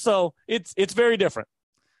 so it's very different.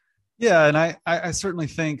 Yeah. And I certainly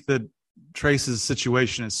think that Trace's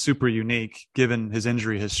situation is super unique given his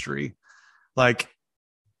injury history. Like,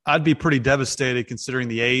 I'd be pretty devastated considering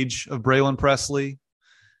the age of Braylon Presley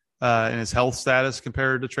and his health status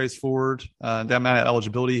compared to Trace Ford, the amount of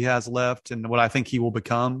eligibility he has left and what I think he will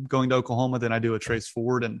become going to Oklahoma than I do at Trace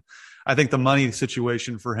Ford. And I think the money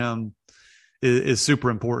situation for him is super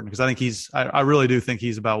important, because I think I really do think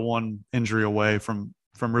he's about one injury away from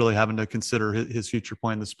really having to consider his future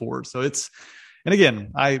playing the sport. So and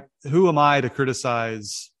again, who am I to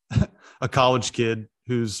criticize a college kid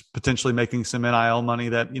who's potentially making some NIL money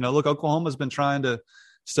that, look, Oklahoma's been trying to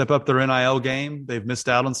step up their NIL game. They've missed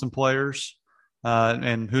out on some players,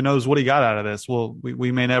 and who knows what he got out of this. Well,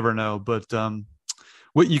 we may never know, but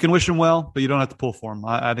you can wish him well, but you don't have to pull for him.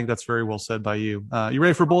 I think that's very well said by you. You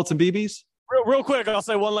ready for Bullets and BBs? Real quick, I'll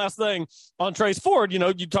say one last thing on Trace Ford. You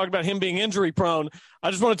talked about him being injury prone. I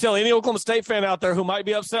just want to tell any Oklahoma State fan out there who might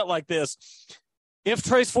be upset like this, if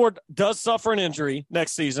Trace Ford does suffer an injury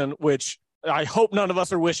next season, which I hope none of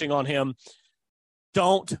us are wishing on him,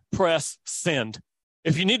 don't press send.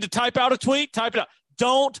 If you need to type out a tweet, type it out.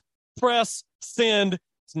 Don't press send.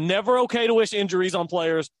 It's never okay to wish injuries on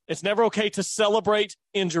players. It's never okay to celebrate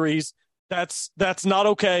injuries. That's not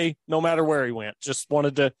okay, no matter where he went. Just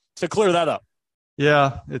wanted to clear that up.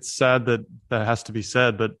 Yeah, it's sad that has to be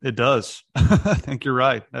said, but it does. I think you're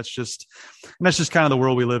right. That's just kind of the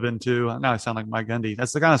world we live in too. Now I sound like Mike Gundy.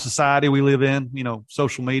 That's the kind of society we live in,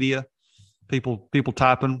 social media, people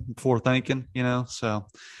typing before thinking, so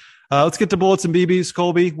let's get to Bullets and BBs.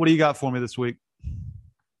 Colby, what do you got for me this week?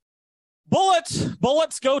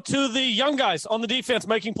 Bullets go to the young guys on the defense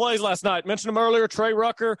making plays last night. Mentioned them earlier, Trey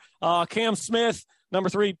Rucker, Cam Smith, number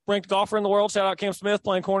 3 ranked golfer in the world. Shout out Cam Smith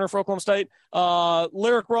playing corner for Oklahoma State.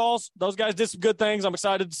 Lyric Rawls, those guys did some good things. I'm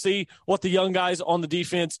excited to see what the young guys on the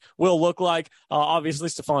defense will look like. Obviously,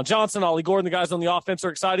 Stephon Johnson, Ollie Gordon, the guys on the offense are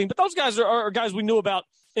exciting, but those guys are guys we knew about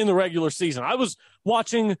in the regular season. I was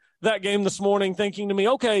watching that game this morning thinking to me,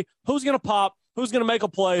 okay, who's going to pop? Who's going to make a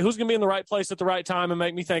play? Who's going to be in the right place at the right time and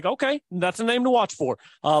make me think, okay, that's a name to watch for.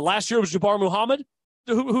 Last year was Jabbar Muhammad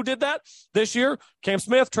who did that. This year, Cam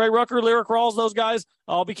Smith, Trey Rucker, Lyric Rawls, those guys,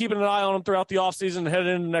 I'll be keeping an eye on them throughout the offseason and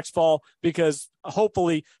heading into next fall, because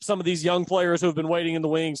hopefully some of these young players who have been waiting in the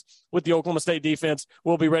wings with the Oklahoma State defense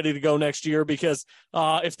will be ready to go next year, because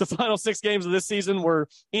if the final 6 games of this season were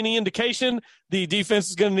any indication, the defense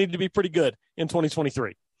is going to need to be pretty good in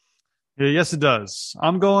 2023. Yeah, yes, it does.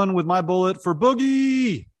 I'm going with my bullet for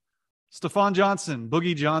Boogie. Stephon Johnson,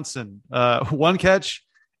 Boogie Johnson. 1 catch,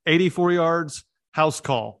 84 yards, house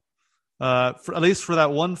call. At least for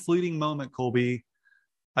that one fleeting moment, Colby,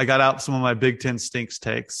 I got out some of my Big Ten stinks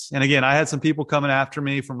takes. And again, I had some people coming after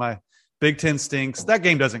me for my Big Ten stinks. That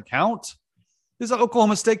game doesn't count. This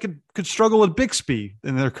Oklahoma State could struggle with Bixby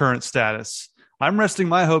in their current status. I'm resting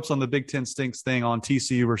my hopes on the Big Ten stinks thing on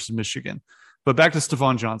TCU versus Michigan. But back to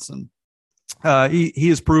Stephon Johnson. He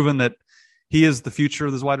has proven that he is the future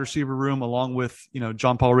of this wide receiver room, along with,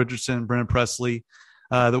 John Paul Richardson, Brennan Presley.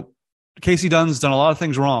 Casey Dunn's done a lot of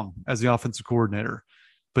things wrong as the offensive coordinator,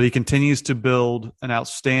 but he continues to build an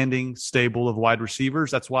outstanding stable of wide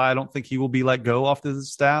receivers. That's why I don't think he will be let go off the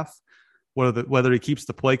staff. Whether he keeps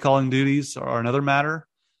the play calling duties are another matter.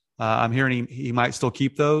 I'm hearing he might still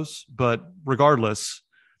keep those, but regardless,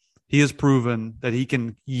 he has proven that he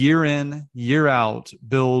can year in, year out,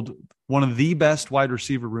 build one of the best wide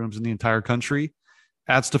receiver rooms in the entire country.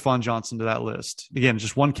 Add Stephon Johnson to that list. Again,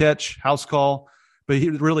 just one catch, house call, but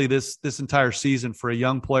this entire season for a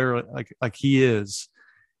young player like he has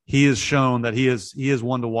shown that he is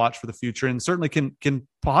one to watch for the future, and certainly can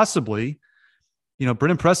possibly,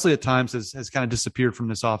 Brennan Presley at times has kind of disappeared from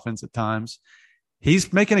this offense at times.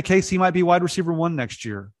 He's making a case he might be wide receiver 1 next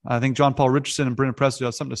year. I think John Paul Richardson and Brennan Presley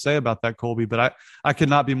have something to say about that, Colby, but I could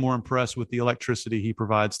not be more impressed with the electricity he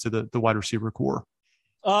provides to the wide receiver core.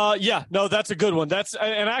 That's a good one.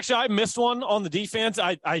 And actually I missed one on the defense.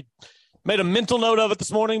 I made a mental note of it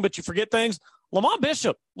this morning, but you forget things. Lamont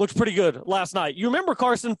Bishop looked pretty good last night. You remember,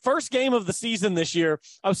 Carson, first game of the season this year,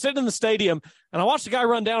 I was sitting in the stadium, and I watched a guy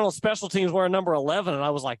run down on special teams wearing number 11, and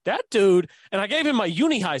I was like, that dude, and I gave him my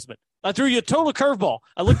uni Heisman. I threw you a total curveball.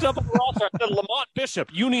 I looked it up on the roster. I said, Lamont Bishop,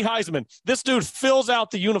 uni Heisman. This dude fills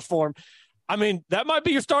out the uniform. I mean, that might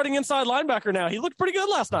be your starting inside linebacker now. He looked pretty good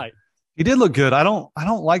last night. He did look good. I don't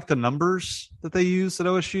like the numbers that they use at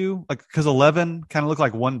OSU, because 11 kind of looked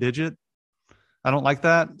like one digit. I don't like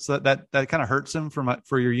that. So that kind of hurts him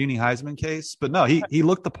for your uni Heisman case. But no, he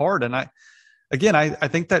looked the part. And I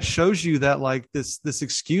think that shows you that this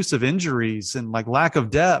excuse of injuries and lack of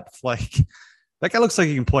depth, that guy looks like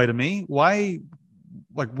he can play to me. Why?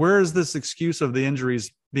 Where is this excuse of the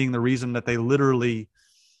injuries being the reason that they literally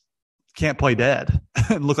can't play dead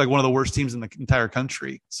and look like one of the worst teams in the entire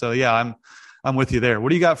country? So yeah, I'm with you there. What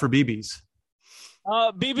do you got for BBs?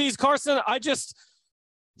 BBs, Carson,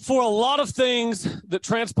 for a lot of things that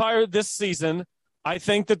transpired this season, I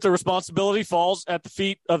think that the responsibility falls at the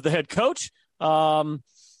feet of the head coach. It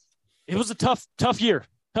was a tough year,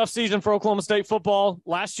 tough season for Oklahoma State football.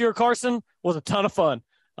 Last year, Carson, was a ton of fun.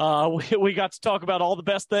 We got to talk about all the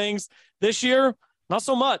best things. This year, not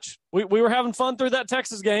so much. We were having fun through that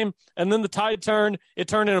Texas game, and then the tide turned. It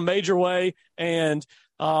turned in a major way, and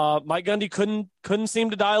Mike Gundy couldn't seem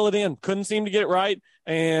to dial it in, couldn't seem to get it right.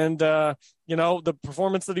 And, the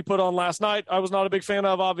performance that he put on last night, I was not a big fan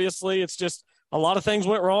of, obviously. It's just a lot of things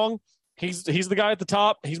went wrong. He's the guy at the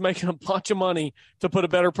top. He's making a bunch of money to put a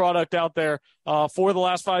better product out there for the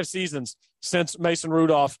last 5 seasons since Mason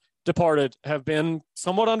Rudolph departed have been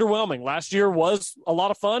somewhat underwhelming. Last year was a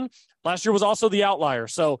lot of fun. Last year was also the outlier.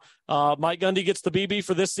 So Mike Gundy gets the BB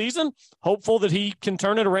for this season. Hopeful that he can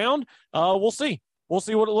turn it around. We'll see. We'll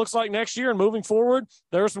see what it looks like next year. And moving forward,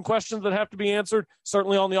 there are some questions that have to be answered,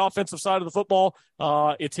 certainly on the offensive side of the football.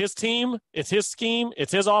 It's his team. It's his scheme.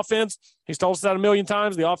 It's his offense. He's told us that a million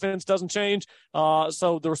times. The offense doesn't change.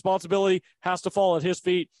 So the responsibility has to fall at his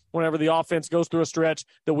feet whenever the offense goes through a stretch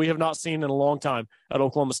that we have not seen in a long time at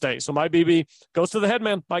Oklahoma State. So my BB goes to the head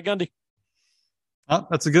man, Mike Gundy.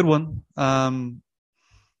 That's a good one.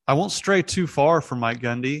 I won't stray too far from Mike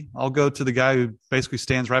Gundy. I'll go to the guy who basically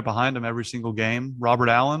stands right behind him every single game, Robert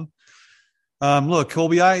Allen. Look,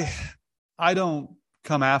 Colby, I don't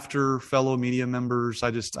come after fellow media members.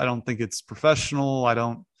 I don't think it's professional. I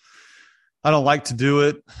don't like to do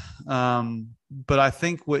it. But I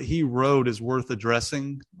think what he wrote is worth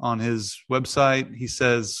addressing on his website. He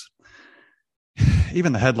says,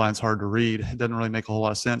 even the headline's hard to read. It doesn't really make a whole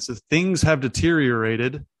lot of sense. If things have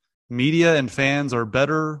deteriorated, media and fans are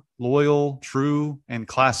better, loyal, true, and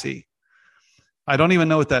classy. I don't even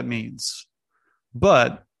know what that means.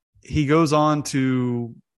 But he goes on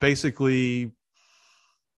to basically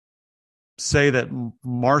say that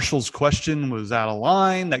Marshall's question was out of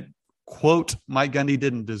line, that, quote, Mike Gundy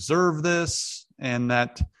didn't deserve this, and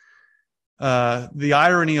that the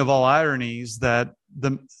irony of all ironies, that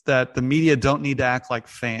the media don't need to act like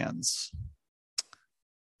fans.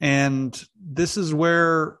 And this is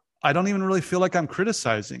where I don't even really feel like I'm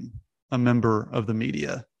criticizing a member of the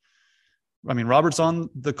media. I mean, Robert's on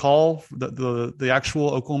the call, the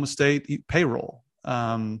actual Oklahoma State payroll.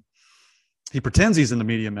 He pretends he's a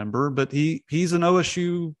media member, but he's an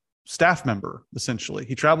OSU staff member, essentially.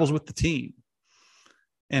 He travels with the team.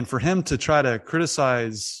 And for him to try to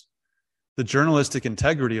criticize the journalistic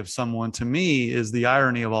integrity of someone, to me, is the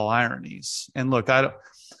irony of all ironies. And look, I've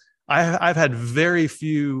had very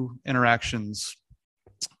few interactions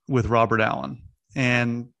with Robert Allen,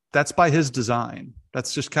 and that's by his design.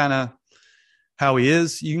 That's just kind of how he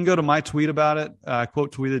is. You can go to my tweet about it. I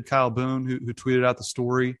quote tweeted Kyle Boone, who tweeted out the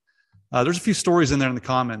story. There's a few stories in there in the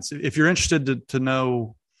comments. If you're interested to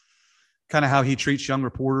know kind of how he treats young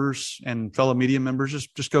reporters and fellow media members,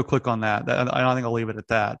 just go click on that. I don't think I'll leave it at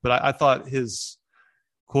that. But I thought his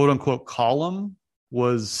quote unquote column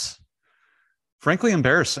was frankly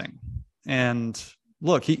embarrassing. And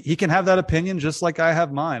look, he can have that opinion just like I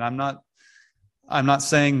have mine. I'm not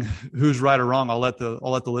saying who's right or wrong. I'll let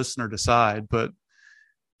the listener decide. But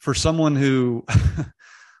for someone who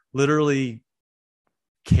literally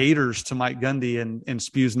caters to Mike Gundy and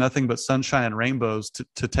spews nothing but sunshine and rainbows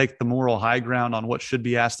to take the moral high ground on what should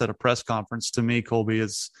be asked at a press conference, to me, Colby,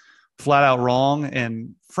 is flat out wrong.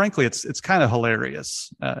 And frankly, it's kind of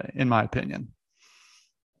hilarious, in my opinion.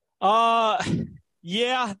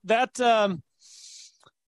 Yeah, that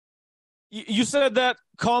you said that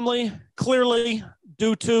calmly, clearly,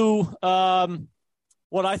 due to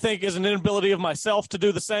what I think is an inability of myself to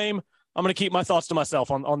do the same. I'm going to keep my thoughts to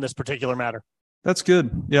myself on this particular matter. That's good.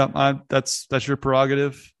 Yeah, that's your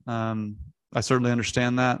prerogative. I certainly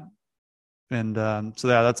understand that. And so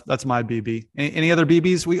yeah, that's my BB. Any other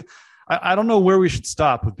BBs? I don't know where we should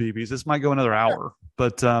stop with BBs. This might go another hour,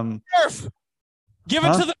 but turf. Give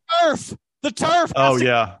it to the turf. The turf. Oh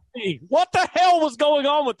yeah. What the hell was going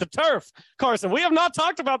on with the turf, Carson? We have not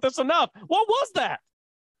talked about this enough. What was that?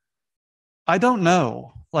 I don't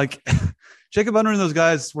know. Like Jacob Under and those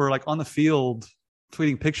guys were like on the field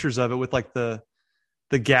tweeting pictures of it with like the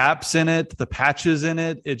gaps in it, the patches in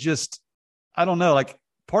it. It just, I don't know. Like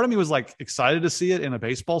part of me was like excited to see it in a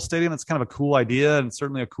baseball stadium. It's kind of a cool idea and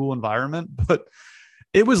certainly a cool environment, but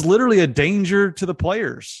it was literally a danger to the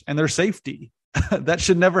players and their safety. That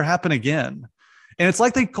should never happen again. And it's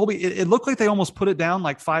like it looked like they almost put it down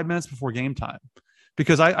like 5 minutes before game time,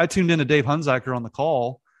 because I tuned in to Dave Hunziker on the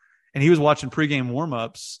call and he was watching pregame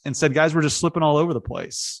warmups and said guys were just slipping all over the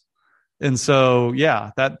place. And so,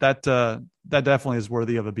 yeah, that definitely is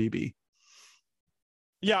worthy of a BB.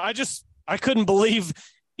 Yeah, I couldn't believe,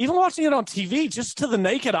 even watching it on TV, just to the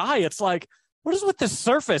naked eye, it's like, what is with this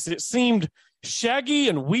surface? It seemed shaggy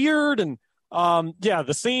and weird, and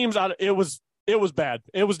the seams. It was bad.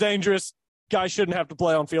 It was dangerous. Guys shouldn't have to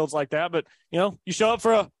play on fields like that. But you show up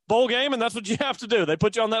for a bowl game, and that's what you have to do. They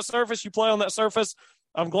put you on that surface. You play on that surface.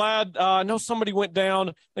 I'm glad. I know somebody went down.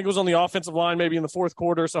 I think it was on the offensive line, maybe in the fourth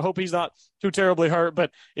quarter. So I hope he's not too terribly hurt.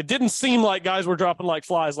 But it didn't seem like guys were dropping like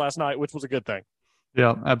flies last night, which was a good thing.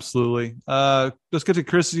 Yeah, absolutely. Let's get to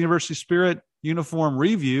Chris's University Spirit uniform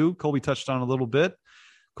review. Colby touched on it a little bit.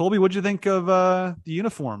 Colby, what'd you think of the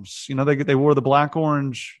uniforms? They wore the black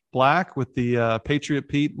with the Patriot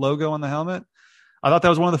Pete logo on the helmet. I thought that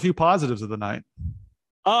was one of the few positives of the night.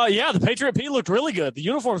 The Patriot Pete looked really good. The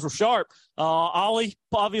uniforms were sharp. Ollie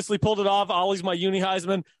obviously pulled it off. Ollie's my uni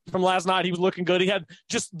Heisman from last night. He was looking good. He had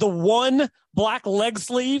just the one black leg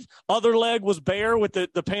sleeve. Other leg was bare with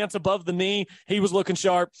the pants above the knee. He was looking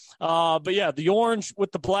sharp. But yeah, the orange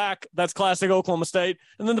with the black, that's classic Oklahoma State.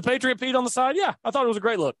 And then the Patriot Pete on the side. Yeah, I thought it was a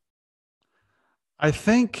great look. I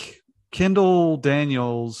think Kendall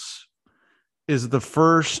Daniels is the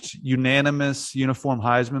first unanimous uniform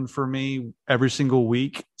Heisman for me every single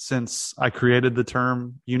week since I created the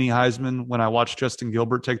term uni Heisman when I watched Justin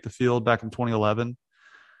Gilbert take the field back in 2011.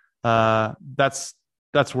 That's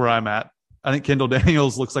where I'm at. I think Kendall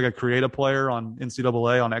Daniels looks like a creative player on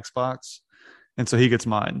NCAA on Xbox, and so he gets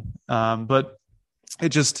mine. But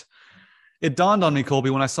it dawned on me, Colby,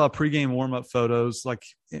 when I saw pregame warm-up photos. Like,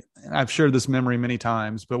 I've shared this memory many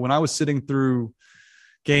times, but when I was sitting through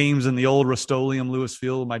games in the old Rust-Oleum Lewis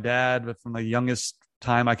Field with my dad from the youngest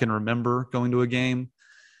time I can remember going to a game,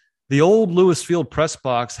 the old Lewis Field press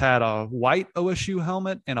box had a white OSU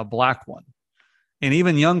helmet and a black one. And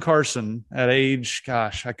even young Carson at age,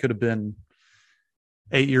 I could have been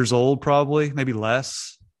 8 years old, probably, maybe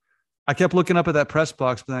less. I kept looking up at that press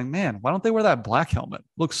box, being, man, why don't they wear that black helmet?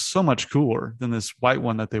 Looks so much cooler than this white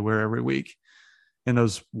one that they wear every week. In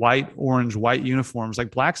those white uniforms,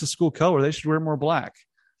 like black's a school color. They should wear more black.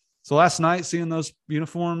 So last night, seeing those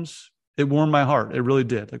uniforms, it warmed my heart. It really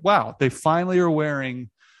did. Like, wow, they finally are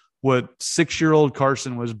wearing what 6-year-old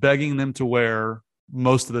Carson was begging them to wear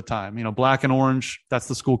most of the time. Black and orange, that's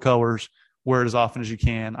the school colors. Wear it as often as you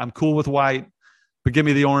can. I'm cool with white, but give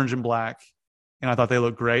me the orange and black. And I thought they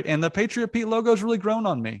looked great. And the Patriot Pete logo's really grown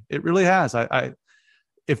on me. It really has.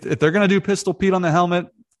 If they're going to do Pistol Pete on the helmet,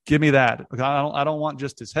 give me that. I don't want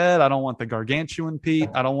just his head. I don't want the gargantuan Pete.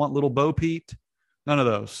 I don't want little Bo Pete. None of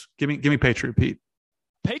those. Give me Patriot Pete.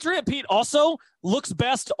 Patriot Pete also looks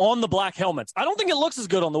best on the black helmets. I don't think it looks as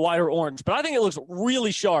good on the white or orange, but I think it looks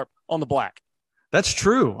really sharp on the black. That's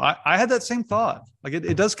true. I had that same thought. Like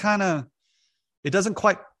it does it doesn't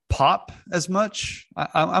quite pop as much.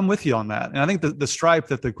 I'm with you on that. And I think the stripe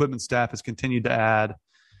that the equipment staff has continued to add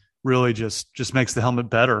really just makes the helmet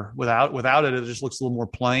better. Without it, it just looks a little more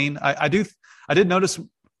plain. I did notice,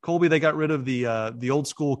 Colby, they got rid of the old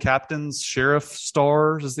school captains, sheriff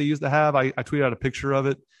stars as they used to have. I tweeted out a picture of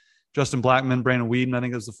it. Justin Blackman, Brandon Weeden, I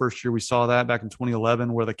think it was the first year we saw that back in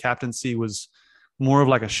 2011, where the captaincy was more of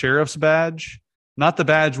like a sheriff's badge, not the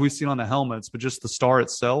badge we've seen on the helmets, but just the star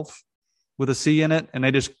itself with a C in it. And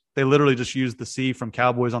they literally just used the C from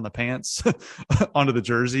Cowboys on the pants onto the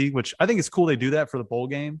jersey, which I think it's cool they do that for the bowl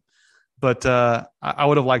game. But I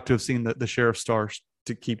would have liked to have seen the sheriff stars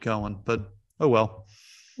to keep going. But oh well.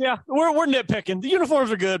 Yeah, we're nitpicking. The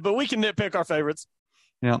uniforms are good, but we can nitpick our favorites.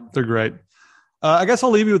 Yeah, they're great. I guess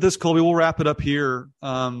I'll leave you with this, Colby. We'll wrap it up here.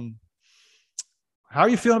 How are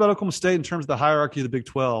you feeling about Oklahoma State in terms of the hierarchy of the Big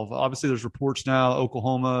 12? Obviously, there's reports now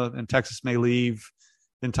Oklahoma and Texas may leave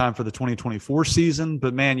in time for the 2024 season.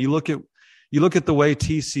 But, man, you look at the way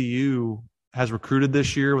TCU has recruited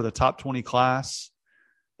this year with a top 20 class.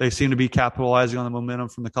 They seem to be capitalizing on the momentum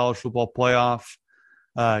from the college football playoff.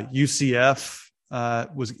 UCF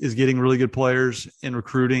is getting really good players in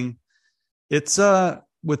recruiting. It's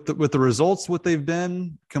with the results, what they've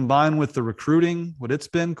been combined with the recruiting, what it's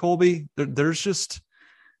been, Colby, there's just,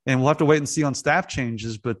 and we'll have to wait and see on staff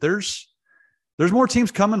changes, but there's more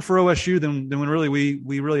teams coming for OSU than when really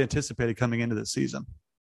we really anticipated coming into this season.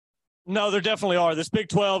 No, there definitely are. This Big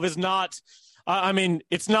 12 is not,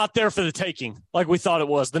 it's not there for the taking like we thought it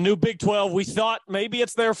was. The new Big 12, we thought maybe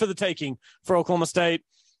it's there for the taking for Oklahoma State.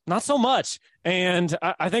 Not so much. And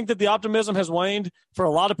I think that the optimism has waned for a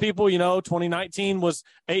lot of people. 2019 was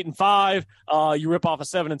 8-5. You rip off a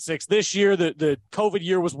 7-6 this year. The COVID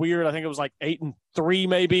year was weird. I think it was like 8-3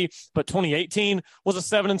 maybe, but 2018 was a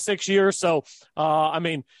 7-6 year. So,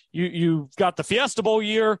 you've got the Fiesta Bowl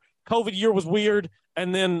year. COVID year was weird.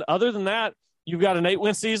 And then other than that, you've got an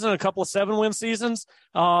 8-win season, a couple of 7-win seasons.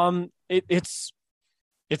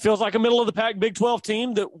 It feels like a middle-of-the-pack Big 12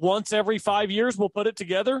 team that once every 5 years will put it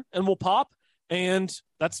together and will pop, and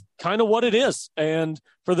that's kind of what it is. And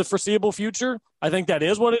for the foreseeable future, I think that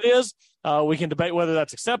is what it is. We can debate whether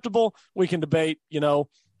that's acceptable. We can debate,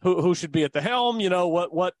 who should be at the helm,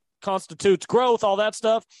 what constitutes growth, all that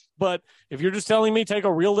stuff. But if you're just telling me take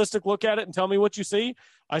a realistic look at it and tell me what you see,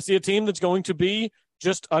 I see a team that's going to be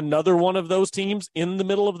just another one of those teams in the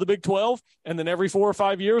middle of the Big 12. And then every 4 or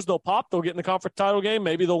 5 years, they'll pop, they'll get in the conference title game.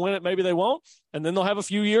 Maybe they'll win it, maybe they won't. And then they'll have a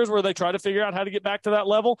few years where they try to figure out how to get back to that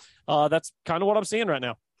level. That's kind of what I'm seeing right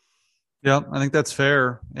now. Yeah, I think that's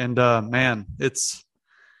fair. And man, it's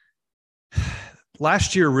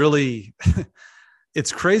last year really,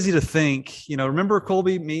 it's crazy to think, remember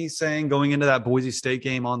Colby, me saying going into that Boise State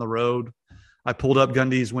game on the road, I pulled up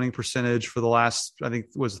Gundy's winning percentage for the last, I think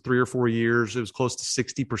it was 3 or 4 years. It was close to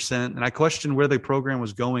 60%. And I questioned where the program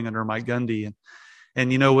was going under Mike Gundy.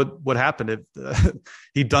 And you know what happened?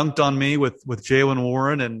 He dunked on me with Jaylen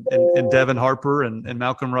Warren and Devin Harper and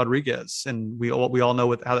Malcolm Rodriguez. And we all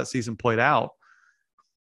know how that season played out.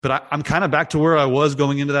 But I'm kind of back to where I was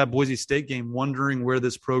going into that Boise State game, wondering where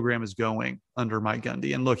this program is going under Mike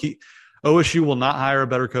Gundy. And look, OSU will not hire a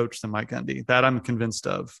better coach than Mike Gundy. That I'm convinced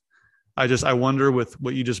of. I wonder with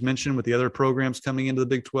what you just mentioned with the other programs coming into the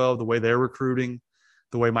Big 12, the way they're recruiting,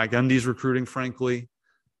 the way Mike Gundy's recruiting, frankly.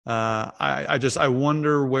 I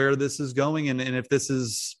wonder where this is going and if this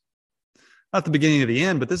is not the beginning of the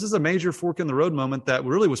end, but this is a major fork in the road moment that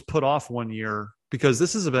really was put off 1 year because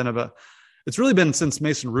this has been it's really been since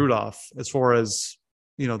Mason Rudolph as far as,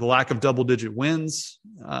 the lack of double-digit wins.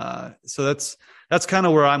 So that's kind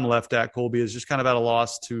of where I'm left at, Colby, is just kind of at a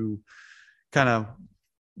loss to kind of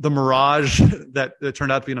the mirage that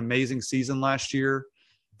turned out to be an amazing season last year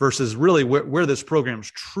versus really where this program's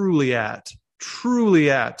truly at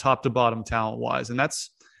top to bottom talent-wise. And it's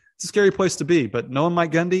a scary place to be. But knowing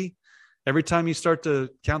Mike Gundy, every time you start to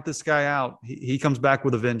count this guy out, he comes back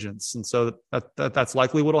with a vengeance. And so that's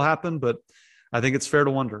likely what will happen. But I think it's fair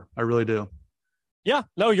to wonder. I really do. Yeah,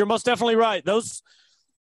 no, you're most definitely right. Those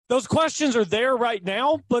questions are there right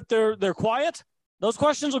now, but they're quiet. Those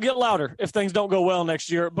questions will get louder if things don't go well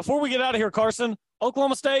next year. Before we get out of here, Carson,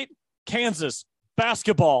 Oklahoma State, Kansas,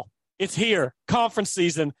 basketball, it's here. Conference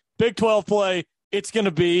season, Big 12 play, it's going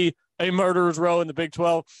to be a murderer's row in the Big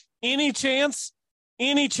 12. Any chance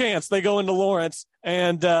they go into Lawrence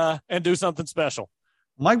and do something special?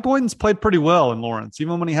 Mike Boynton's played pretty well in Lawrence,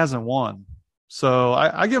 even when he hasn't won. So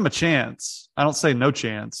I give him a chance. I don't say no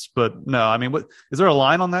chance, but no. I mean, what is there a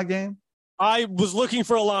line on that game? I was looking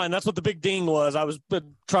for a line. That's what the big ding was. I was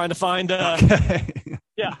trying to find. Okay.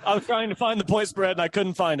 Yeah, I was trying to find the point spread and I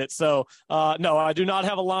couldn't find it. So no, I do not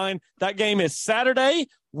have a line. That game is Saturday,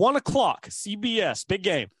 1:00, CBS, big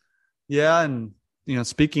game. Yeah, and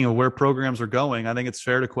speaking of where programs are going, I think it's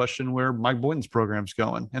fair to question where Mike Boynton's program's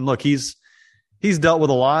going. And look, he's dealt with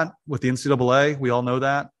a lot with the NCAA. We all know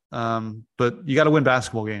that. But you got to win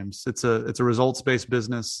basketball games. It's a results-based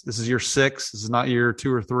business. This is year 6. This is not year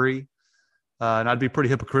 2 or 3. And I'd be pretty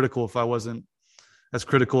hypocritical if I wasn't as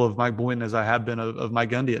critical of Mike Boynton as I have been of Mike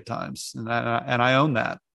Gundy at times. And I own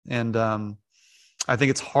that. And I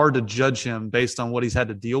think it's hard to judge him based on what he's had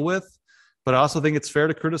to deal with. But I also think it's fair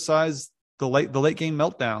to criticize the late game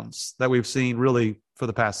meltdowns that we've seen really for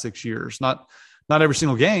the past 6 years. Not every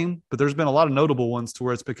single game, but there's been a lot of notable ones to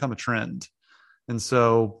where it's become a trend. And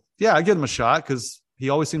so, yeah, I give him a shot because he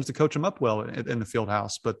always seems to coach him up well in the field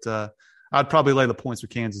house. But I'd probably lay the points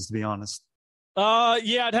with Kansas, to be honest.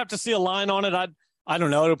 Yeah, I'd have to see a line on it. I don't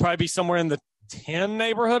know. It'll probably be somewhere in the 10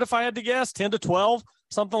 neighborhood if I had to guess, 10 to 12,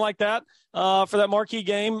 something like that for that marquee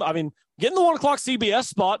game. I mean, getting the 1:00 CBS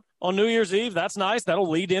spot on New Year's Eve, that's nice. That'll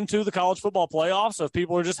lead into the college football playoffs. So if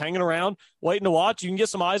people are just hanging around waiting to watch, you can get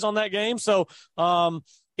some eyes on that game. So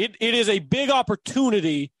it is a big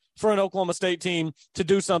opportunity for an Oklahoma State team to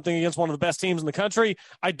do something against one of the best teams in the country.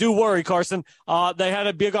 I do worry, Carson. They had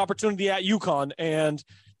a big opportunity at UConn and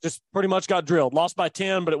just pretty much got drilled. Lost by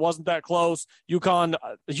 10, but it wasn't that close.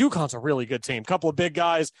 UConn's a really good team. A couple of big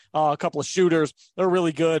guys, a couple of shooters. They're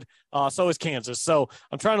really good. So is Kansas. So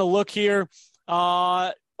I'm trying to look here.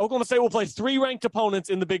 Oklahoma State will play 3 ranked opponents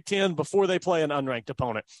in the Big Ten before they play an unranked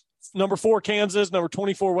opponent. Number 4, Kansas, number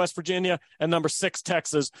 24, West Virginia, and number 6,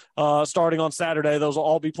 Texas, starting on Saturday. Those will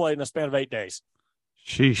all be played in a span of 8 days.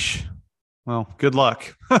 Sheesh. Well, good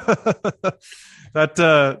luck. That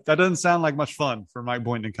doesn't sound like much fun for Mike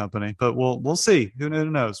Boynton and company, but we'll see. Who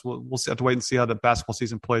knows? We'll have to wait and see how the basketball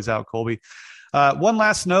season plays out, Colby. One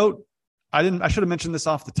last note. I should have mentioned this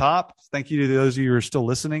off the top. Thank you to those of you who are still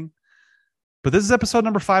listening. But this is episode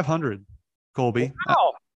number 500, Colby.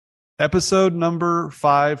 Wow. Episode number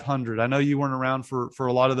 500. I know you weren't around for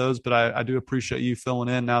a lot of those, but I do appreciate you filling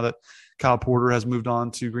in now that Kyle Porter has moved on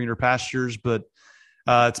to greener pastures. But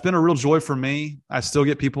it's been a real joy for me. I still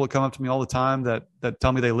get people that come up to me all the time that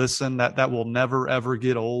tell me they listen. That will never, ever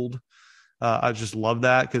get old. I just love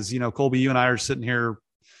that because, Colby, you and I are sitting here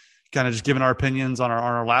kind of just giving our opinions on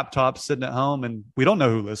our laptops sitting at home, and we don't know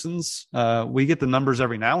who listens. We get the numbers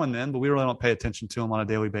every now and then, but we really don't pay attention to them on a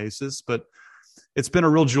daily basis. But it's been a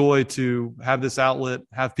real joy to have this outlet,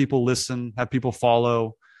 have people listen, have people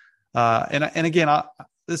follow. And again,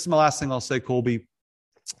 this is my last thing I'll say, Colby.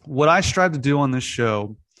 What I strive to do on this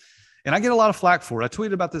show, and I get a lot of flack for it. I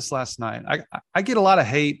tweeted about this last night. I get a lot of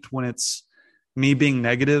hate when it's me being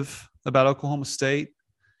negative about Oklahoma State,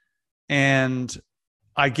 and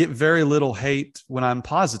I get very little hate when I'm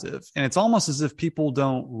positive. And it's almost as if people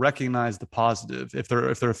don't recognize the positive if they're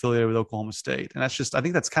affiliated with Oklahoma State. And I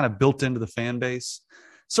think that's kind of built into the fan base.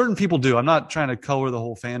 Certain people do. I'm not trying to color the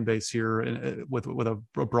whole fan base here with a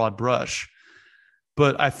broad brush.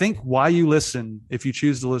 But I think why you listen, if you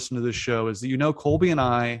choose to listen to this show, is that Colby and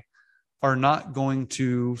I are not going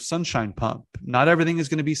to sunshine pump. Not everything is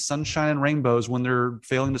going to be sunshine and rainbows when they're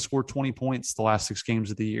failing to score 20 points the last 6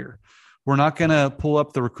 games of the year. We're not going to pull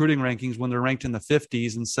up the recruiting rankings when they're ranked in the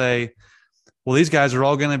 50s and say, well, these guys are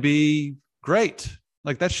all going to be great.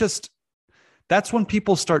 Like that's when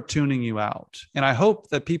people start tuning you out. And I hope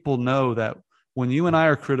that people know that when you and I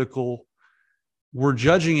are critical, we're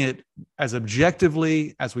judging it as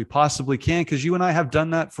objectively as we possibly can, because you and I have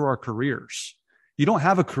done that for our careers. You don't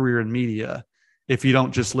have a career in media if you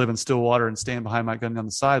don't just live in Stillwater and stand behind Mike Gundy on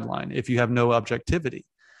the sideline, if you have no objectivity.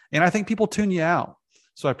 And I think people tune you out.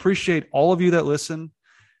 So I appreciate all of you that listen.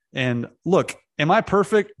 And look, am I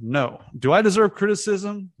perfect? No. Do I deserve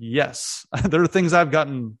criticism? Yes. There are things I've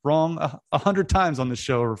gotten wrong 100 times on this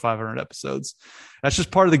show over 500 episodes. That's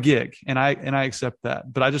just part of the gig, and I accept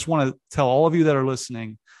that. But I just want to tell all of you that are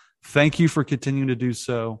listening, thank you for continuing to do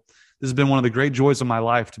so. This has been one of the great joys of my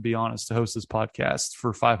life, to be honest, to host this podcast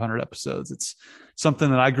for 500 episodes. It's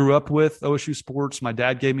something that I grew up with, OSU sports. My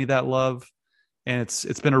dad gave me that love, and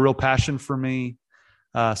it's been a real passion for me.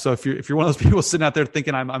 So if you're one of those people sitting out there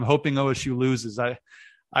thinking I'm hoping OSU loses,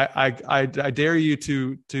 I dare you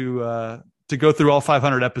to go through all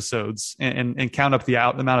 500 episodes and count up the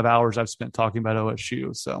amount of hours I've spent talking about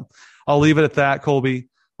OSU. So I'll leave it at that, Colby.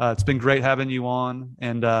 It's been great having you on,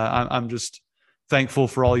 and I'm just thankful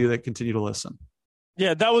for all you that continue to listen.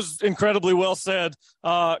 Yeah, that was incredibly well said.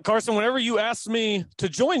 Carson, whenever you asked me to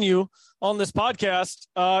join you on this podcast,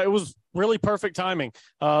 it was really perfect timing.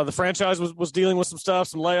 The franchise was dealing with some stuff,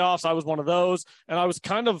 some layoffs. I was one of those, and I was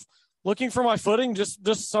kind of looking for my footing,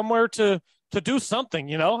 just somewhere to do something,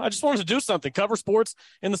 you know. I just wanted to do something, cover sports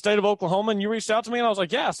in the state of Oklahoma, and you reached out to me, and I was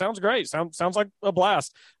like, yeah, sounds great. Sounds like a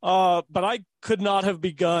blast. But I could not have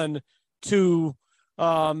begun to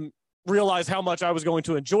realize how much I was going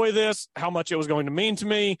to enjoy this, how much it was going to mean to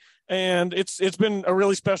me. And it's been a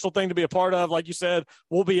really special thing to be a part of. Like you said,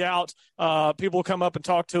 we'll be out. People will come up and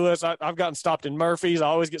talk to us. I've gotten stopped in Murphy's. I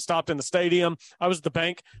always get stopped in the stadium. I was at the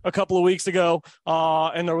bank a couple of weeks ago,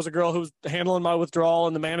 and there was a girl who was handling my withdrawal,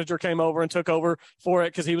 and the manager came over and took over for it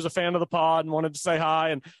because he was a fan of the pod and wanted to say hi.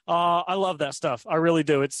 And I love that stuff. I really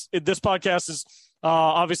do. This podcast is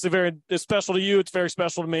obviously it's special to you. It's very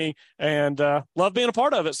special to me, and love being a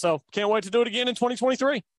part of it. So can't wait to do it again in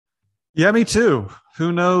 2023. Yeah, me too.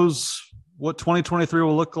 Who knows what 2023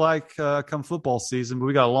 will look like come football season, but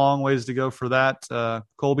we got a long ways to go for that.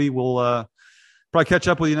 Colby, we'll probably catch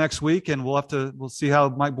up with you next week, and we'll see how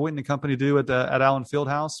Mike Boynton and company do at Allen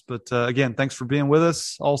Fieldhouse. But again, thanks for being with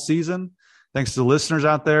us all season. Thanks to the listeners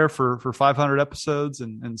out there for 500 episodes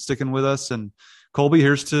and sticking with us. And Colby,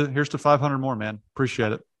 here's to 500 more, man.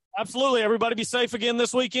 Appreciate it. Absolutely. Everybody be safe again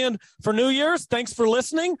this weekend for New Year's. Thanks for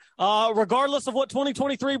listening. Regardless of what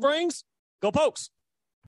 2023 brings, go Pokes.